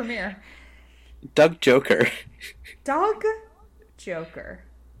premier. Doug Joker. Doug Joker.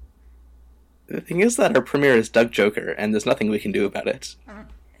 The thing is that our premier is Doug Joker, and there's nothing we can do about it.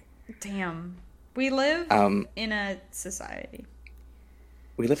 Damn. We live in a society.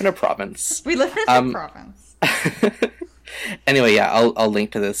 We live in a province. We live in a province. Anyway, yeah, I'll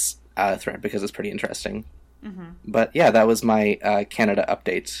link to this thread because it's pretty interesting. But yeah, that was my Canada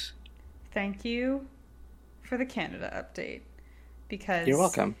update. Thank you for the Canada update. Because you're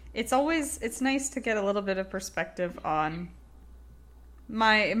welcome. It's nice to get a little bit of perspective on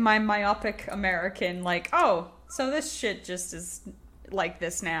my myopic American, so this shit just is like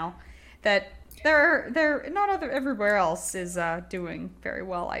this now. That they're not everywhere else is doing very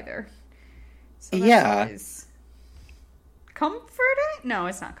well either. So that's comforting? No,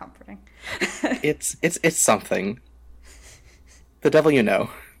 it's not comforting. It's something. The devil you know.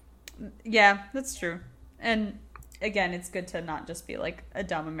 Yeah, that's true. And again, it's good to not just be a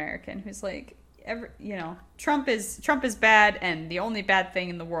dumb American who's Trump is bad and the only bad thing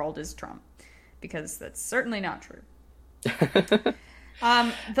in the world is Trump, because that's certainly not true.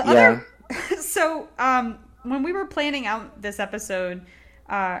 So when we were planning out this episode,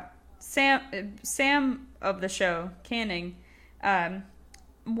 Sam of the show, Canning,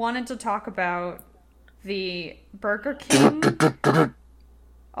 wanted to talk about the Burger King.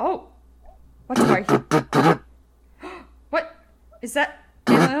 Oh, what's right here? What is that?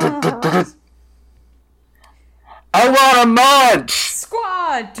 I want a munch! Squad!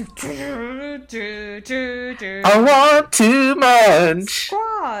 Squad. I want too much.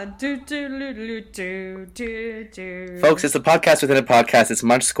 Squad. Folks, it's a podcast within a podcast. It's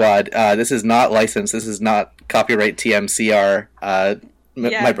Munch Squad. This is not licensed. This is not copyright TMCR.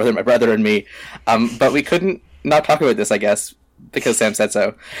 My brother, and me. But we couldn't not talk about this, I guess, because Sam said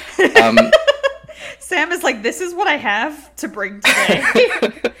so. Sam is like, this is what I have to bring today.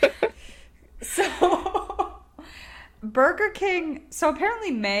 So, Burger King. So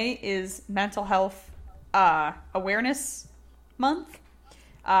apparently May is Mental Health Awareness Month.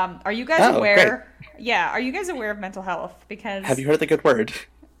 Are you guys aware? Great. Yeah, are you guys aware of mental health? Because have you heard the good word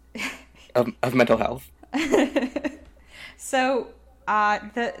of mental health? So,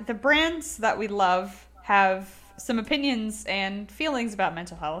 the brands that we love have some opinions and feelings about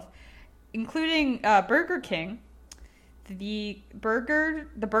mental health, including Burger King. The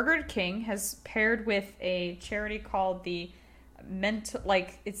Burger King has paired with a charity called the Mental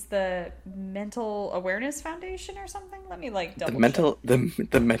Awareness Foundation or something. Let me double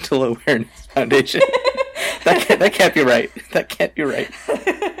the Mental Awareness Foundation. that can't be right. That can't be right.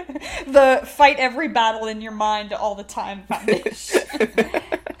 The Fight Every Battle in Your Mind All the Time Foundation.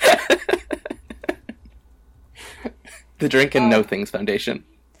 The Drink and Know Things Foundation.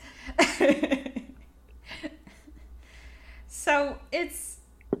 So it's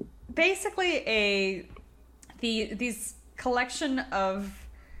basically these collection of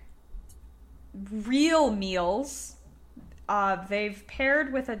real meals. They've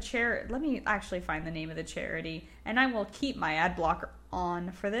paired with a charity. Let me actually find the name of the charity, and I will keep my ad blocker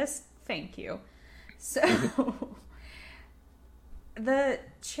on for this. Thank you. So the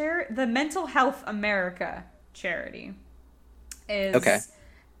Mental Health America charity is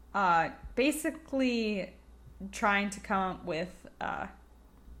basically trying to come up with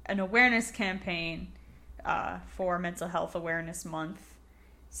an awareness campaign for Mental Health Awareness Month.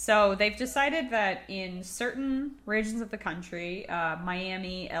 So they've decided that in certain regions of the country,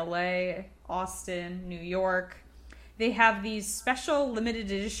 Miami, LA, Austin, New York, they have these special limited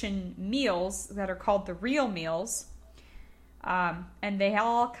edition meals that are called the Real Meals. And they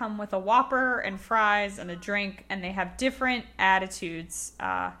all come with a Whopper and fries and a drink, and they have different attitudes.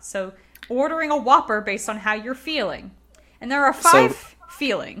 So ordering a Whopper based on how you're feeling. And there are 5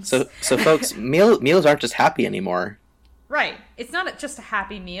 feelings. So folks, meals aren't just happy anymore. Right. It's not just a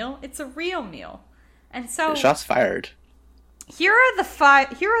happy meal, it's a real meal. And so shots fired. Here are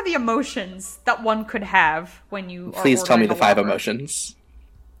the emotions that one could have when you are Please tell me the 5 Whopper. Emotions.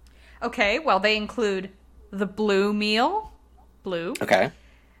 Okay, well they include the blue meal. Blue. Okay.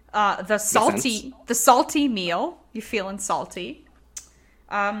 The salty meal. You're feeling salty.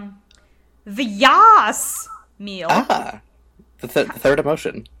 The Yas meal. The third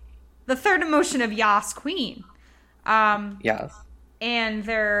emotion. The third emotion of Yas Queen. Yas. And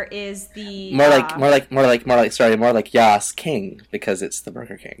there is the more like Yas King, because it's the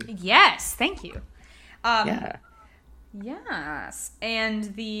Burger King. Yes, thank you. Yeah. Yes,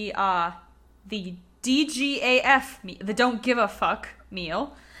 and the DGAF the Don't Give a Fuck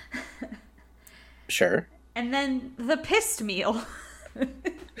meal. Sure. And then the pissed meal.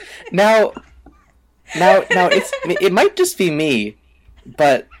 Now, it might just be me,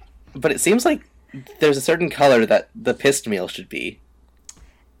 but it seems like there's a certain color that the pissed meal should be.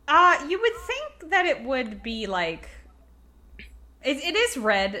 You would think that it would be like it is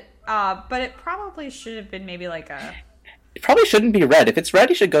red, but it probably should have been maybe like a. It probably shouldn't be red. If it's red,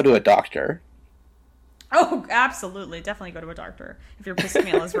 you should go to a doctor. Oh, absolutely, definitely go to a doctor if your pissed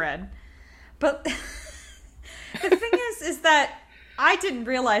meal is red. But the thing is that I didn't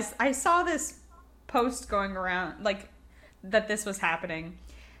realize. I saw this post going around like that this was happening,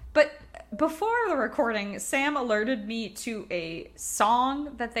 but before the recording, Sam alerted me to a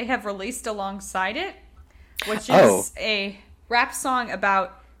song that they have released alongside it, which is a rap song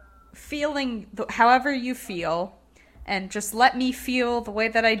about feeling however you feel, and just let me feel the way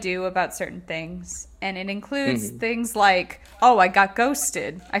that I do about certain things. And it includes things like, oh, I got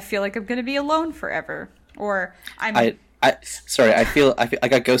ghosted. I feel like I'm going to be alone forever. Or I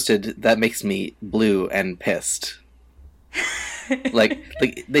got ghosted. That makes me blue and pissed. like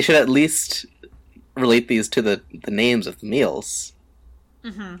they should at least relate these to the names of the meals.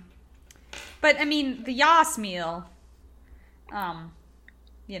 Mm-hmm. But I mean, the Yas meal,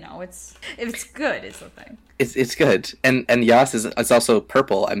 it's good. Is the thing. It's good, and Yas is also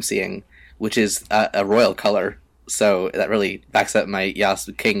purple. I'm seeing, which is a royal color. So that really backs up my Yas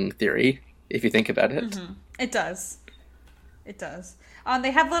King theory, if you think about it. Mm-hmm. It does.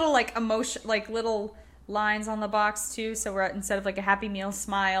 They have little little lines on the box too. So we're instead of like a Happy Meal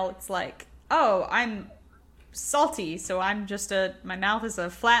smile, it's like, oh, I'm salty, so I'm just my mouth is a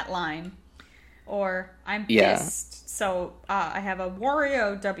flat line. Or I'm Yeah. pissed, so I have a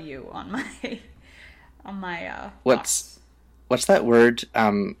Wario W on my What's box. what's that word?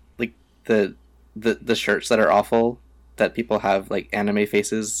 Like the shirts that are awful that people have like anime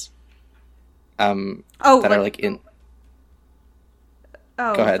faces. Oh, That are like in.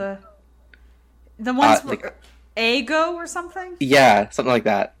 oh, Go ahead. the ones Like Ego or something. yeah, something like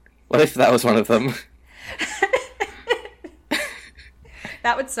that. What if that was one of them?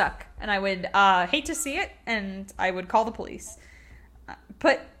 That would suck, and I would hate to see it, and I would call the police.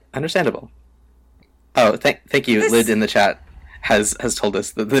 But Understandable. Oh, thank you. this, Lid in the chat has told us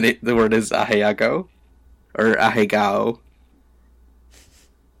that the word is aheyago or ahegao.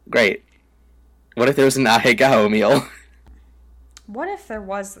 Great. What if there was an ahegao meal? what if there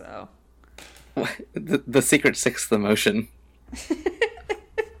was though? The secret sixth emotion.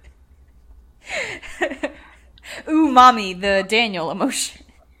 Umami, the Daniel emotion.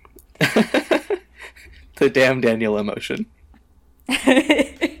 The damn Daniel emotion.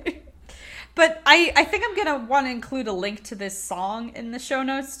 But I think I'm gonna want to include a link to this song in the show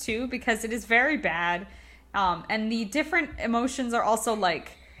notes too, because it is very bad, and the different emotions are also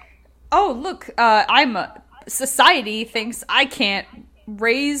like, oh look, society thinks I can't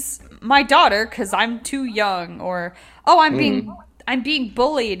raise my daughter because I'm too young, or oh I'm being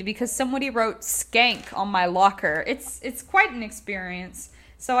bullied because somebody wrote skank on my locker. It's quite an experience.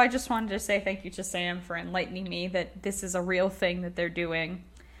 So I just wanted to say thank you to Sam for enlightening me that this is a real thing that they're doing.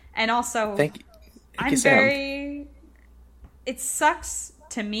 And also, Thank you, I'm Sam. very. It sucks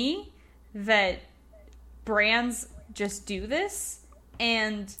to me that brands just do this,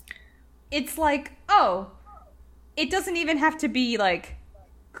 and it's like, oh, it doesn't even have to be like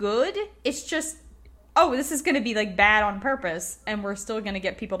good. It's just, oh, this is going to be like bad on purpose, and we're still going to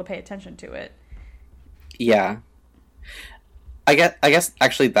get people to pay attention to it. Yeah. I guess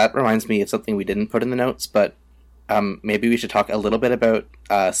actually that reminds me of something we didn't put in the notes, but maybe we should talk a little bit about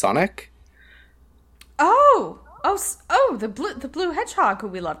Sonic. Oh, the blue hedgehog who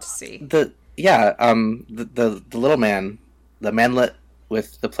we love to see. The little man, the manlet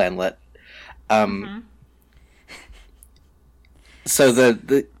with the planlet. So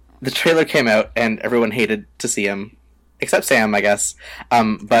the trailer came out and everyone hated to see him, except Sam, I guess.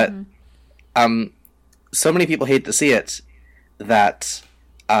 But so many people hated to see it that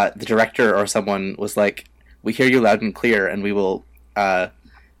the director or someone was like, "We hear you loud and clear, and we will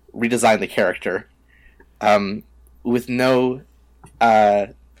redesign the character," with no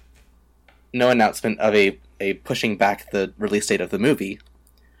announcement of a pushing back the release date of the movie,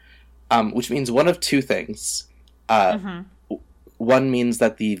 which means one of two things. One means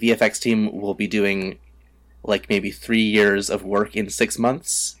that the VFX team will be doing like maybe 3 years of work in 6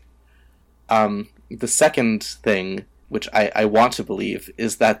 months. The second thing, which I want to believe,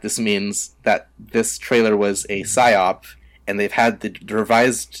 is that this means that this trailer was a psyop, and they've had the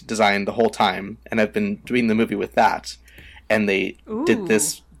revised design the whole time, and have been doing the movie with that, and they did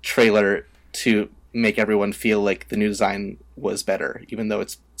this trailer to make everyone feel like the new design was better, even though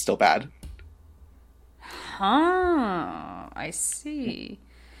it's still bad. Huh, I see.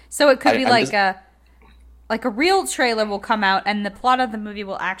 So it could be like a real trailer will come out, and the plot of the movie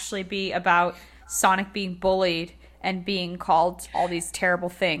will actually be about Sonic being bullied and being called all these terrible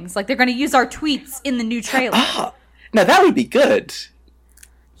things. Like, they're going to use our tweets in the new trailer. Now that would be good.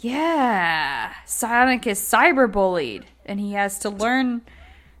 Yeah. Sonic is cyberbullied, and he has to learn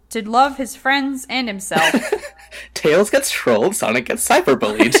to love his friends and himself. Tails gets trolled, Sonic gets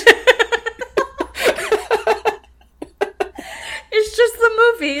cyberbullied. It's just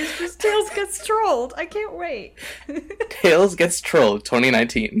the movie. It's just Tails gets trolled. I can't wait. Tails gets trolled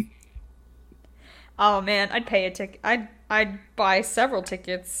 2019. Oh man, I'd pay a ticket. I'd buy several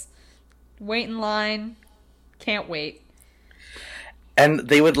tickets. Wait in line. Can't wait. And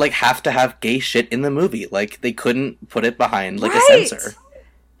they would like have to have gay shit in the movie. Like they couldn't put it behind like a Right! censor.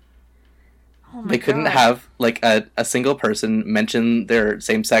 Oh my They couldn't God. have like a single person mention their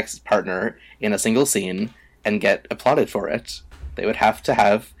same-sex partner in a single scene and get applauded for it. They would have to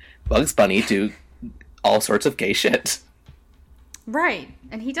have Bugs Bunny do all sorts of gay shit. Right.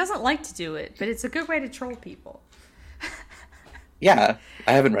 And he doesn't like to do it, but it's a good way to troll people. Yeah,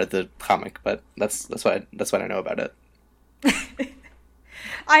 I haven't read the comic, but that's what I know about it.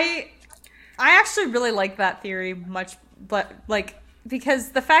 I actually really like that theory much, but like, because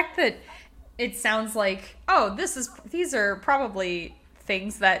the fact that it sounds like, oh, these are probably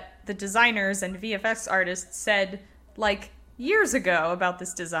things that the designers and VFX artists said like years ago about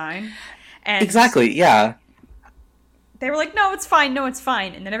this design. And Exactly, yeah. they were like, no, it's fine, no, it's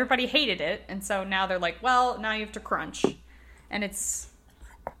fine. And then everybody hated it. And so now they're like, well, now you have to crunch. And it's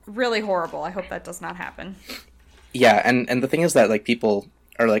really horrible. I hope that does not happen. Yeah, and the thing is that, like, people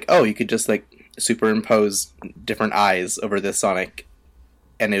are like, oh, you could just, like, superimpose different eyes over this Sonic,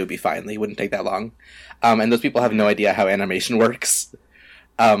 and it would be fine. It wouldn't take that long. And those people have no idea how animation works.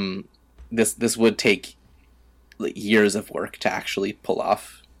 This would take, like, years of work to actually pull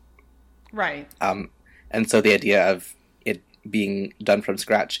off. Right. And so the idea of it being done from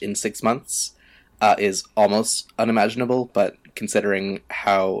scratch in 6 months is almost unimaginable, but considering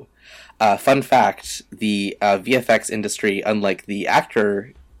how... fun fact, the VFX industry, unlike the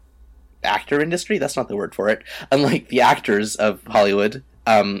actor industry, that's not the word for it, unlike the actors of Hollywood,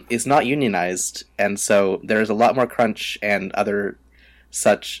 is not unionized, and so there's a lot more crunch and other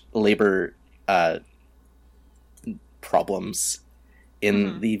such labor problems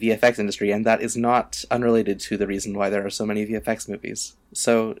in the VFX industry, and that is not unrelated to the reason why there are so many VFX movies.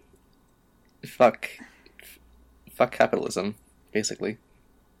 So, fuck capitalism, basically.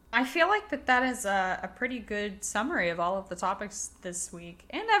 I feel like that is a pretty good summary of all of the topics this week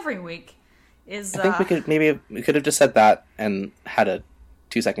and every week. I think we could have just said that and had a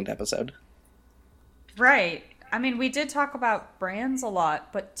 2-second episode. Right. I mean, we did talk about brands a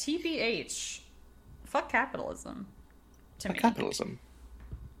lot, but TBH, fuck capitalism. Fuck capitalism.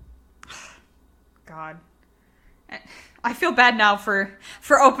 God, I feel bad now for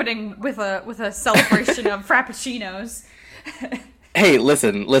opening with a celebration of frappuccinos. Hey,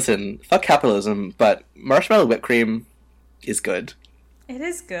 listen. Fuck capitalism, but marshmallow whipped cream is good. It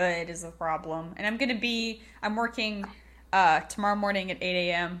is good, is the problem. And I'm working tomorrow morning at 8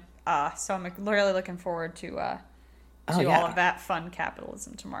 a.m., so I'm really looking forward to all of that fun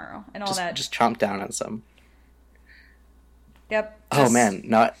capitalism tomorrow. And all that. Just chomp down on some. Yep. Oh, man.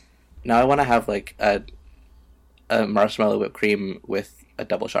 Now I want to have, like, a marshmallow whipped cream with a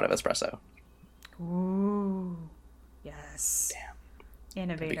double shot of espresso. Ooh. Yes. Damn.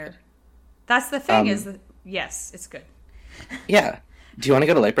 Innovator. That's the thing yes, it's good. Yeah. Do you want to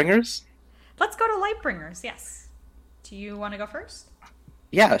go to Lightbringers? Let's go to Lightbringers, yes. Do you want to go first?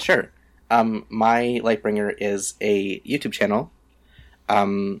 Yeah, sure. My Lightbringer is a YouTube channel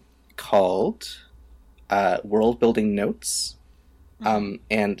called World Building Notes.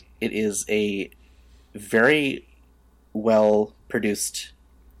 And it is a very well-produced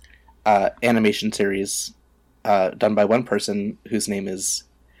animation series done by one person whose name is,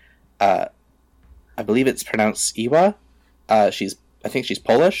 I believe it's pronounced Iwa. I think she's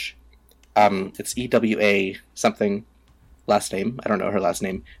Polish. It's EWA something last name. I don't know her last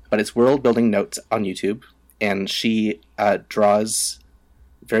name, but it's World Building Notes on YouTube, and she draws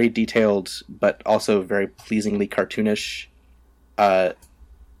very detailed but also very pleasingly cartoonish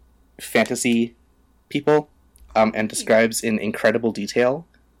fantasy people, and describes in incredible detail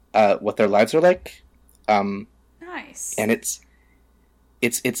what their lives are like. Nice. And it's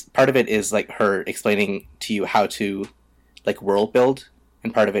part of it is like her explaining to you how to like world build,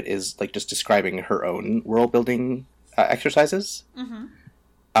 and part of it is like just describing her own world building exercises.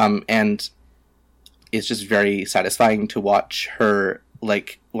 And it's just very satisfying to watch her.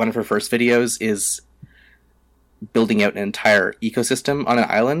 Like, one of her first videos is building out an entire ecosystem on an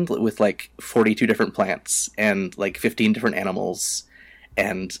island with like 42 different plants and like 15 different animals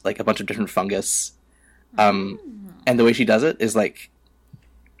and like a bunch of different fungus. And the way she does it is like,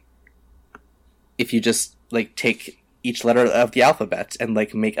 if you just like take each letter of the alphabet and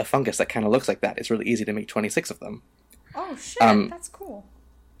like make a fungus that kind of looks like that, it's really easy to make 26 of them. Oh shit, that's cool.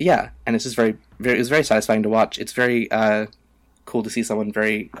 Yeah, and it's just very, very, it's very satisfying to watch. It's very cool to see someone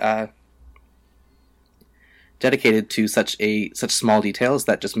very dedicated to such small details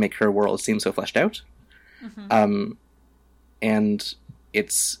that just make her world seem so fleshed out. And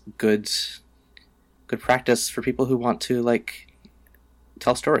it's good practice for people who want to like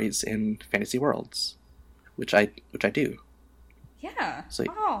tell stories in fantasy worlds, which I do. Yeah. So,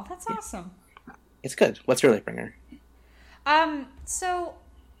 oh, that's awesome. It's good. What's your Lightbringer? So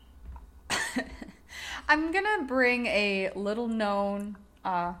I'm gonna bring a little known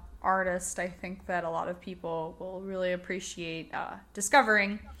artist. I think that a lot of people will really appreciate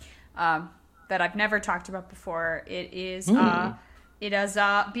discovering, that I've never talked about before. It is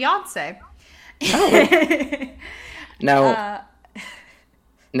Beyonce. Oh.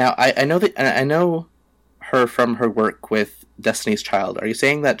 Now I know her from her work with Destiny's Child. Are you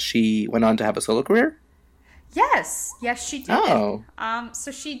saying that she went on to have a solo career? Yes, she did. Oh.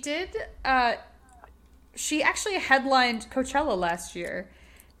 So she did. She actually headlined Coachella last year,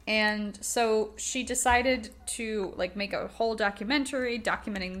 and so she decided to like make a whole documentary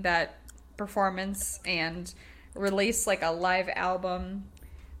documenting that performance and release like a live album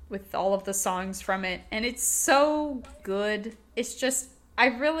with all of the songs from it, and it's so good. It's just, I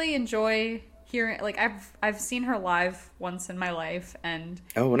really enjoy hearing, like, I've seen her live once in my life, and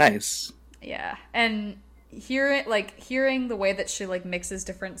Oh, nice. yeah, and hearing the way that she like mixes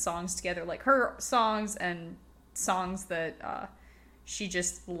different songs together, like her songs and songs that she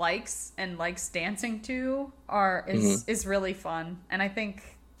just likes and likes dancing to is really fun. And I think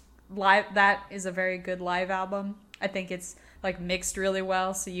that is a very good live album. I think it's like mixed really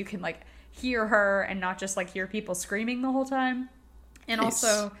well, so you can like hear her and not just like hear people screaming the whole time. And Nice.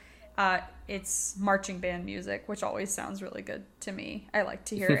 also it's marching band music, which always sounds really good to me. I like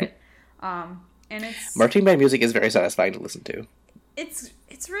to hear it. And Marching band music is very satisfying to listen to.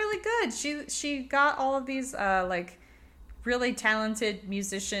 it's really good. She got all of these like really talented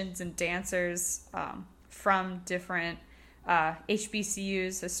musicians and dancers from different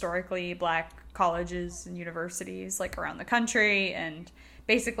HBCUs, historically black colleges and universities like around the country, and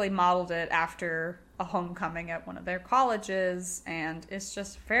basically modeled it after a homecoming at one of their colleges. And it's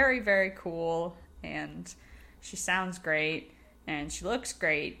just very, very cool, and she sounds great and she looks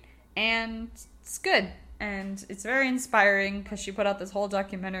great, and it's good, and it's very inspiring because she put out this whole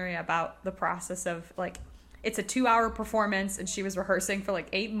documentary about the process of like, it's a 2-hour performance, and she was rehearsing for like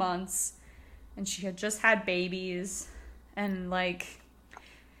 8 months, and she had just had babies, and like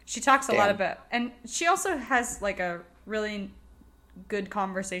she talks a lot Damn. about, and she also has like a really good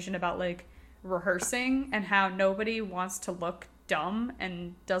conversation about like rehearsing and how nobody wants to look dumb,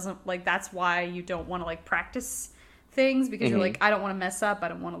 and doesn't like, that's why you don't want to like practice things, because you're like, I don't want to mess up, I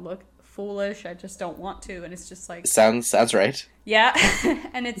don't want to look foolish, I just don't want to. And it's just like, Sounds right. yeah.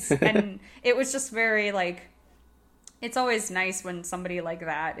 and it was just very like, it's always nice when somebody like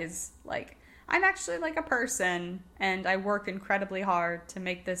that is like, I'm actually like a person, and I work incredibly hard to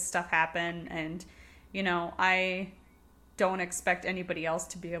make this stuff happen, and you know, I don't expect anybody else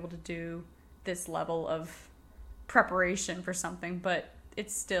to be able to do this level of preparation for something, but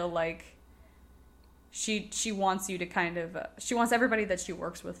it's still like, she wants you to kind of she wants everybody that she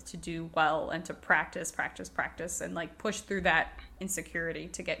works with to do well, and to practice, and like push through that insecurity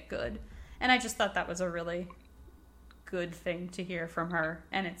to get good. And I just thought that was a really good thing to hear from her.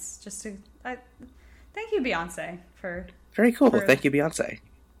 And it's just thank you, Beyonce, for Very cool. for- Thank you, Beyonce.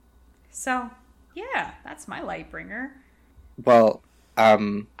 so yeah, that's my light bringer. Well,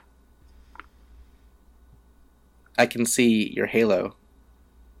 I can see your halo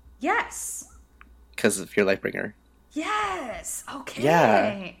Yes. because of your Lightbringer. Yes. Okay.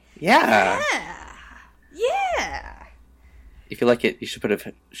 Yeah. Yeah. Yeah. If you like it, you should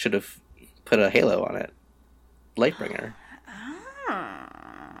have put a halo on it. Lightbringer.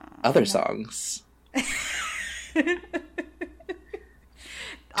 Ah. Other songs. To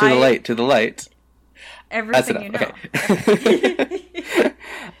I- the light, to the light. That's Everything enough. you know.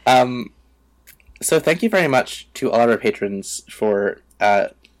 Okay. So thank you very much to all of our patrons for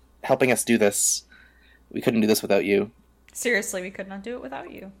helping us do this. We couldn't do this without you. Seriously, we could not do it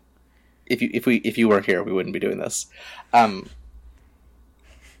without you. If you weren't here, we wouldn't be doing this. I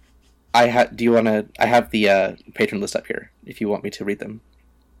have the patron list up here. If you want me to read them,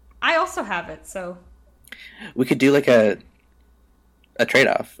 I also have it, so we could do like a trade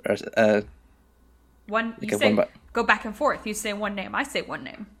off or one you Okay, say one go back and forth. You say one name, I say one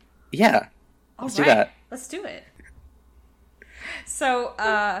name. yeah. All Let's do right, that. Let's do it. So,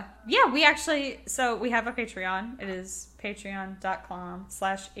 yeah, we have a Patreon. It is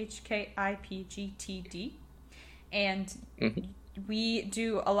patreon.com/HKIPGTD. And we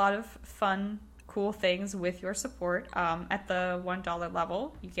do a lot of fun, cool things with your support. At the $1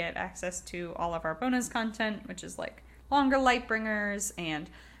 level, you get access to all of our bonus content, which is like longer Lightbringers and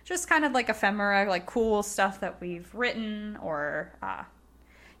just kind of like ephemera, like cool stuff that we've written, or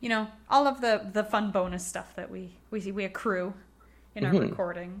you know, all of the fun bonus stuff that we accrue in our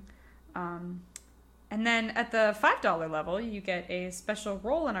recording. And then at the $5 level, you get a special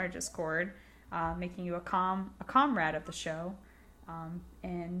role in our Discord, making you a comrade of the show,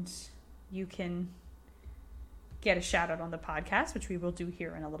 and you can get a shout out on the podcast, which we will do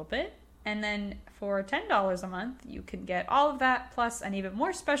here in a little bit. And then for $10 a month, you can get all of that plus an even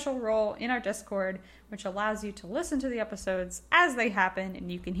more special role in our Discord, which allows you to listen to the episodes as they happen,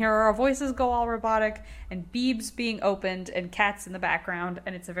 and you can hear our voices go all robotic, and beebs being opened, and cats in the background,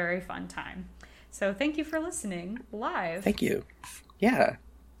 and it's a very fun time. So thank you for listening live. Thank you. Yeah.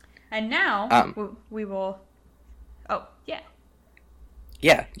 And now we will... Oh, yeah.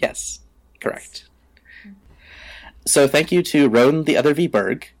 Yeah, yes. Correct. So thank you to Roan the Other V.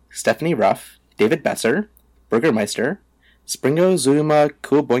 Berg, Stephanie Ruff, David Besser, Burgermeister, Springo Zuma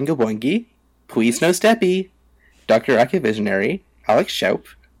Kuboinga Boingi, Puis No Steppy, Dr. Aki Visionary, Alex Schaup,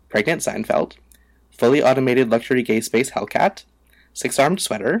 Pregnant Seinfeld, Fully Automated Luxury Gay Space Hellcat, Six-Armed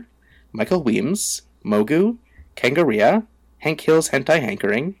Sweater, Michael Weems, Mogu, Kangaria, Hank Hill's Hentai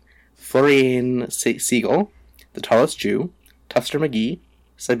Hankering, Florian Siegel, The Tallest Jew, Tufster McGee,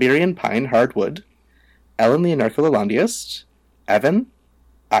 Siberian Pine Hardwood, Ellen the Anarcho-Lalandiest, Evan,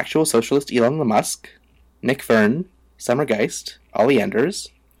 Actual Socialist Elon Musk, Nick Verne, Summer Geist, Ollie Enders,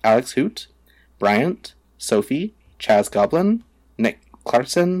 Alex Hoot, Bryant, Sophie, Chaz Goblin, Nick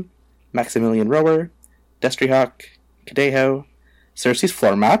Clarkson, Maximilian Rower, Destryhawk, Kadeho, Cersei's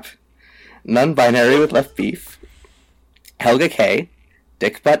Floor Map, Non-Binary with Left Beef, Helga K,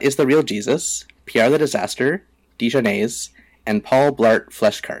 Dick Butt is the Real Jesus, Pierre the Disaster, Dijonais, and Paul Blart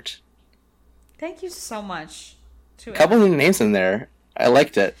Fleshcart. Thank you so much. A couple new names in there. I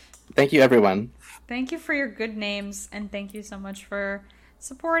liked it. Thank you, everyone. Thank you for your good names, and thank you so much for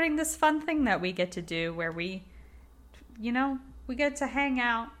supporting this fun thing that we get to do where we get to hang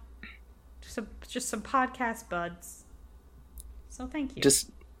out. Just some podcast buds. So thank you. Just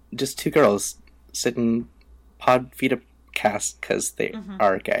two girls sitting pod feed a cast because they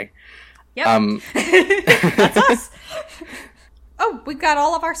are gay. Yep. That's us. Oh, we've got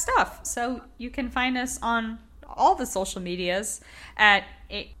all of our stuff. So you can find us on all the social medias at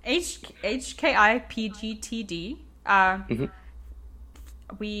HKIPGTD.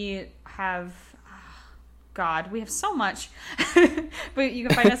 We have... God, we have so much. But you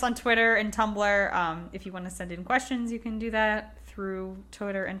can find us on Twitter and Tumblr. If you want to send in questions, you can do that through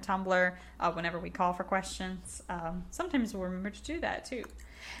Twitter and Tumblr whenever we call for questions. Sometimes we'll remember to do that too.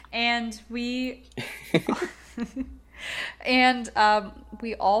 And we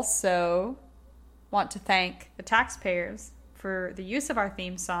we also want to thank the taxpayers for the use of our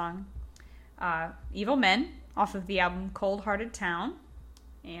theme song, Evil Men, off of the album Cold Hearted Town.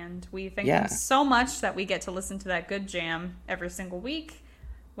 And we thank them so much that we get to listen to that good jam every single week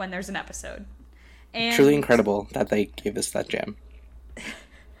when there's an episode. And truly incredible that they gave us that jam.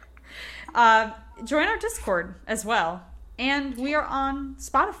 Join our Discord as well. And we are on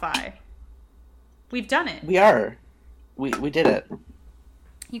Spotify. We've done it. We are. We did it.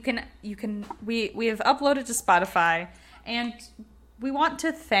 We have uploaded to Spotify, and we want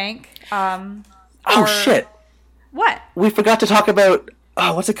to thank shit. What? We forgot to talk about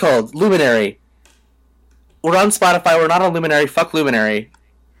what's it called? Luminary. We're on Spotify, we're not on Luminary. Fuck Luminary.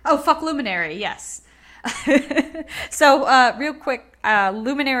 Oh, fuck Luminary, yes. So, real quick,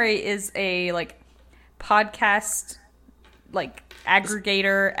 Luminary is a podcast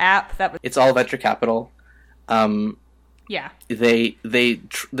aggregator app that it's all venture capital. Yeah. They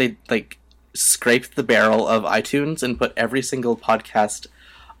scraped the barrel of iTunes and put every single podcast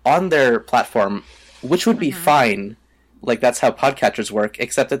on their platform, which would be fine. That's how podcatchers work,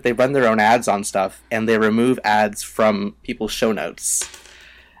 except that they run their own ads on stuff, and they remove ads from people's show notes.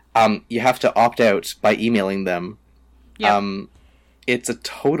 You have to opt out by emailing them. Yep. It's a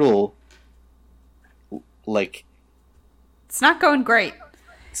total, It's not going great.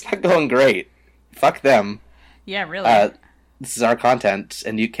 It's not going great. Fuck them. Yeah, really. This is our content,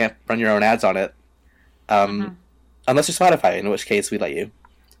 and you can't run your own ads on it. Unless you're Spotify, in which case we let you.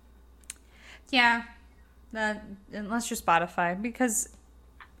 Yeah. Unless you're Spotify, because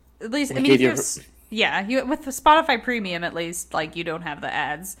at least with the Spotify Premium, at least you don't have the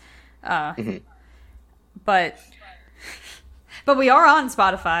ads. But we are on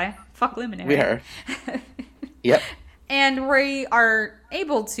Spotify. Fuck Luminary. We are. Yep. And we are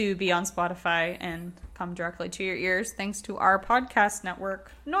able to be on Spotify and come directly to your ears thanks to our podcast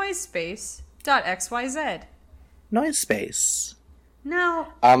network, Noisepace.xyz. Noisepace.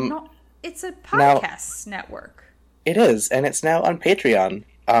 Now, it's a podcast network. It is, and it's now on Patreon.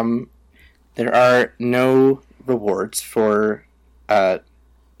 There are no rewards for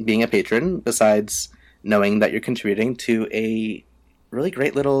being a patron besides knowing that you're contributing to a really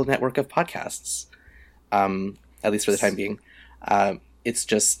great little network of podcasts, at least for the time being. It's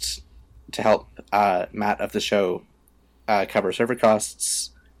just to help Matt of the show cover server costs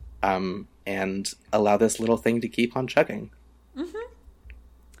and allow this little thing to keep on chugging. Mm-hmm.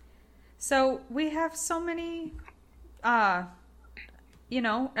 So we have so many,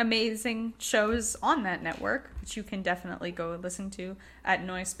 amazing shows on that network, which you can definitely go listen to at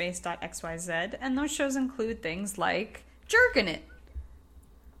Noisepace.xyz. And those shows include things like Jerkin' It,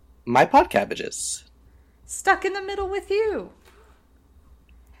 My Pod Cabbages, Stuck in the Middle with You,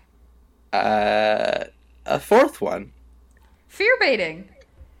 a fourth one, Fear Baiting.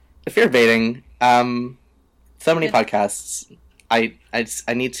 So many podcasts. I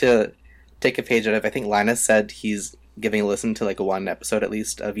need to take a page out of. I think Linus said he's giving a listen to one episode at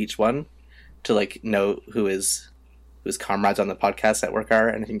least of each one to know who is whose comrades on the podcast network are,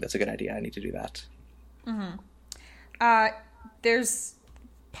 and I think that's a good idea. I need to do that. There's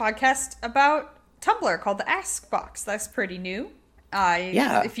a podcast about Tumblr called the Ask Box. That's pretty new.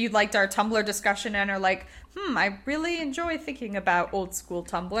 If you liked our Tumblr discussion and are like, I really enjoy thinking about old school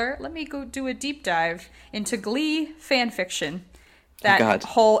Tumblr, let me go do a deep dive into Glee fanfiction. That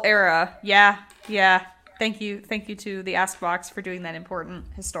whole era. Yeah. Thank you to the Ask Box for doing that important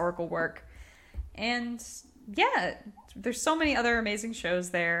historical work. And yeah, there's so many other amazing shows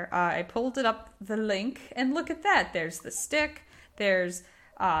there. I pulled it up, the link, and look at that. There's The Stick. There's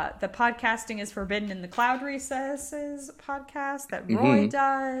the Podcasting is Forbidden in the Cloud Recesses podcast that Roy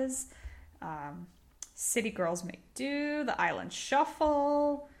does. City Girls Make Do. The Island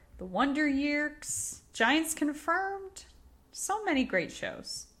Shuffle. The Wonder Years. Giants Confirmed. So many great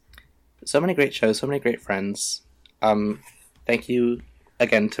shows. So many great shows. So many great friends. Thank you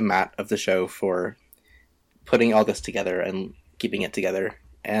again to Matt of the show for putting all this together and keeping it together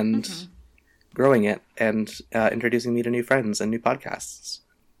and growing it and introducing me to new friends and new podcasts.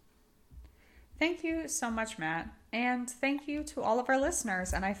 Thank you so much, Matt. And thank you to all of our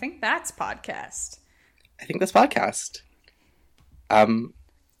listeners. And I think that's podcast. I think that's podcast.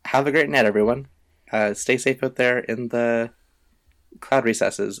 Have a great night, everyone. Stay safe out there in the cloud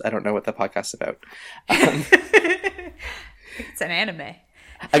recesses. I don't know what the podcast's about. It's an anime.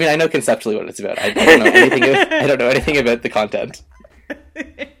 I mean, I know conceptually what it's about. I don't know anything. I don't know anything about the content.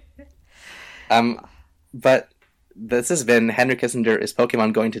 But this has been Henry Kissinger, Is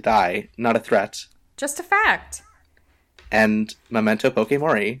Pokemon Going to Die? Not a Threat. Just a fact. And Memento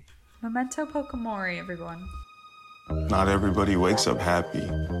Pokemori. Memento Pokemori, everyone. Not everybody wakes up happy.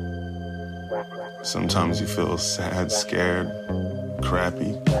 Sometimes you feel sad, scared,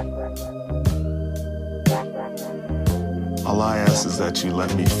 crappy. All I ask is that you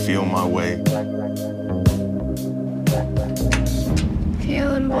let me feel my way.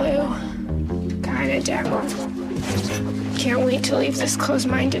 Feeling blue. Kinda down. Can't wait to leave this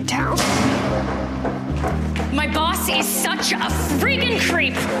closed-minded town. My boss is such a freaking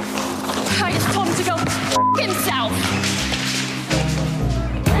creep. I just told him to go f himself.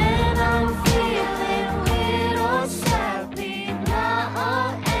 When I'm feeling weird or sappy,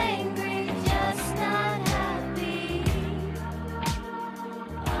 not angry, just not happy.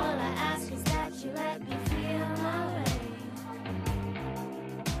 All I ask is that you let me feel my way.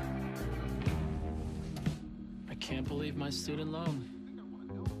 I can't believe my student loan.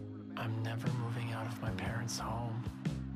 I'm never moving out of my parents' home.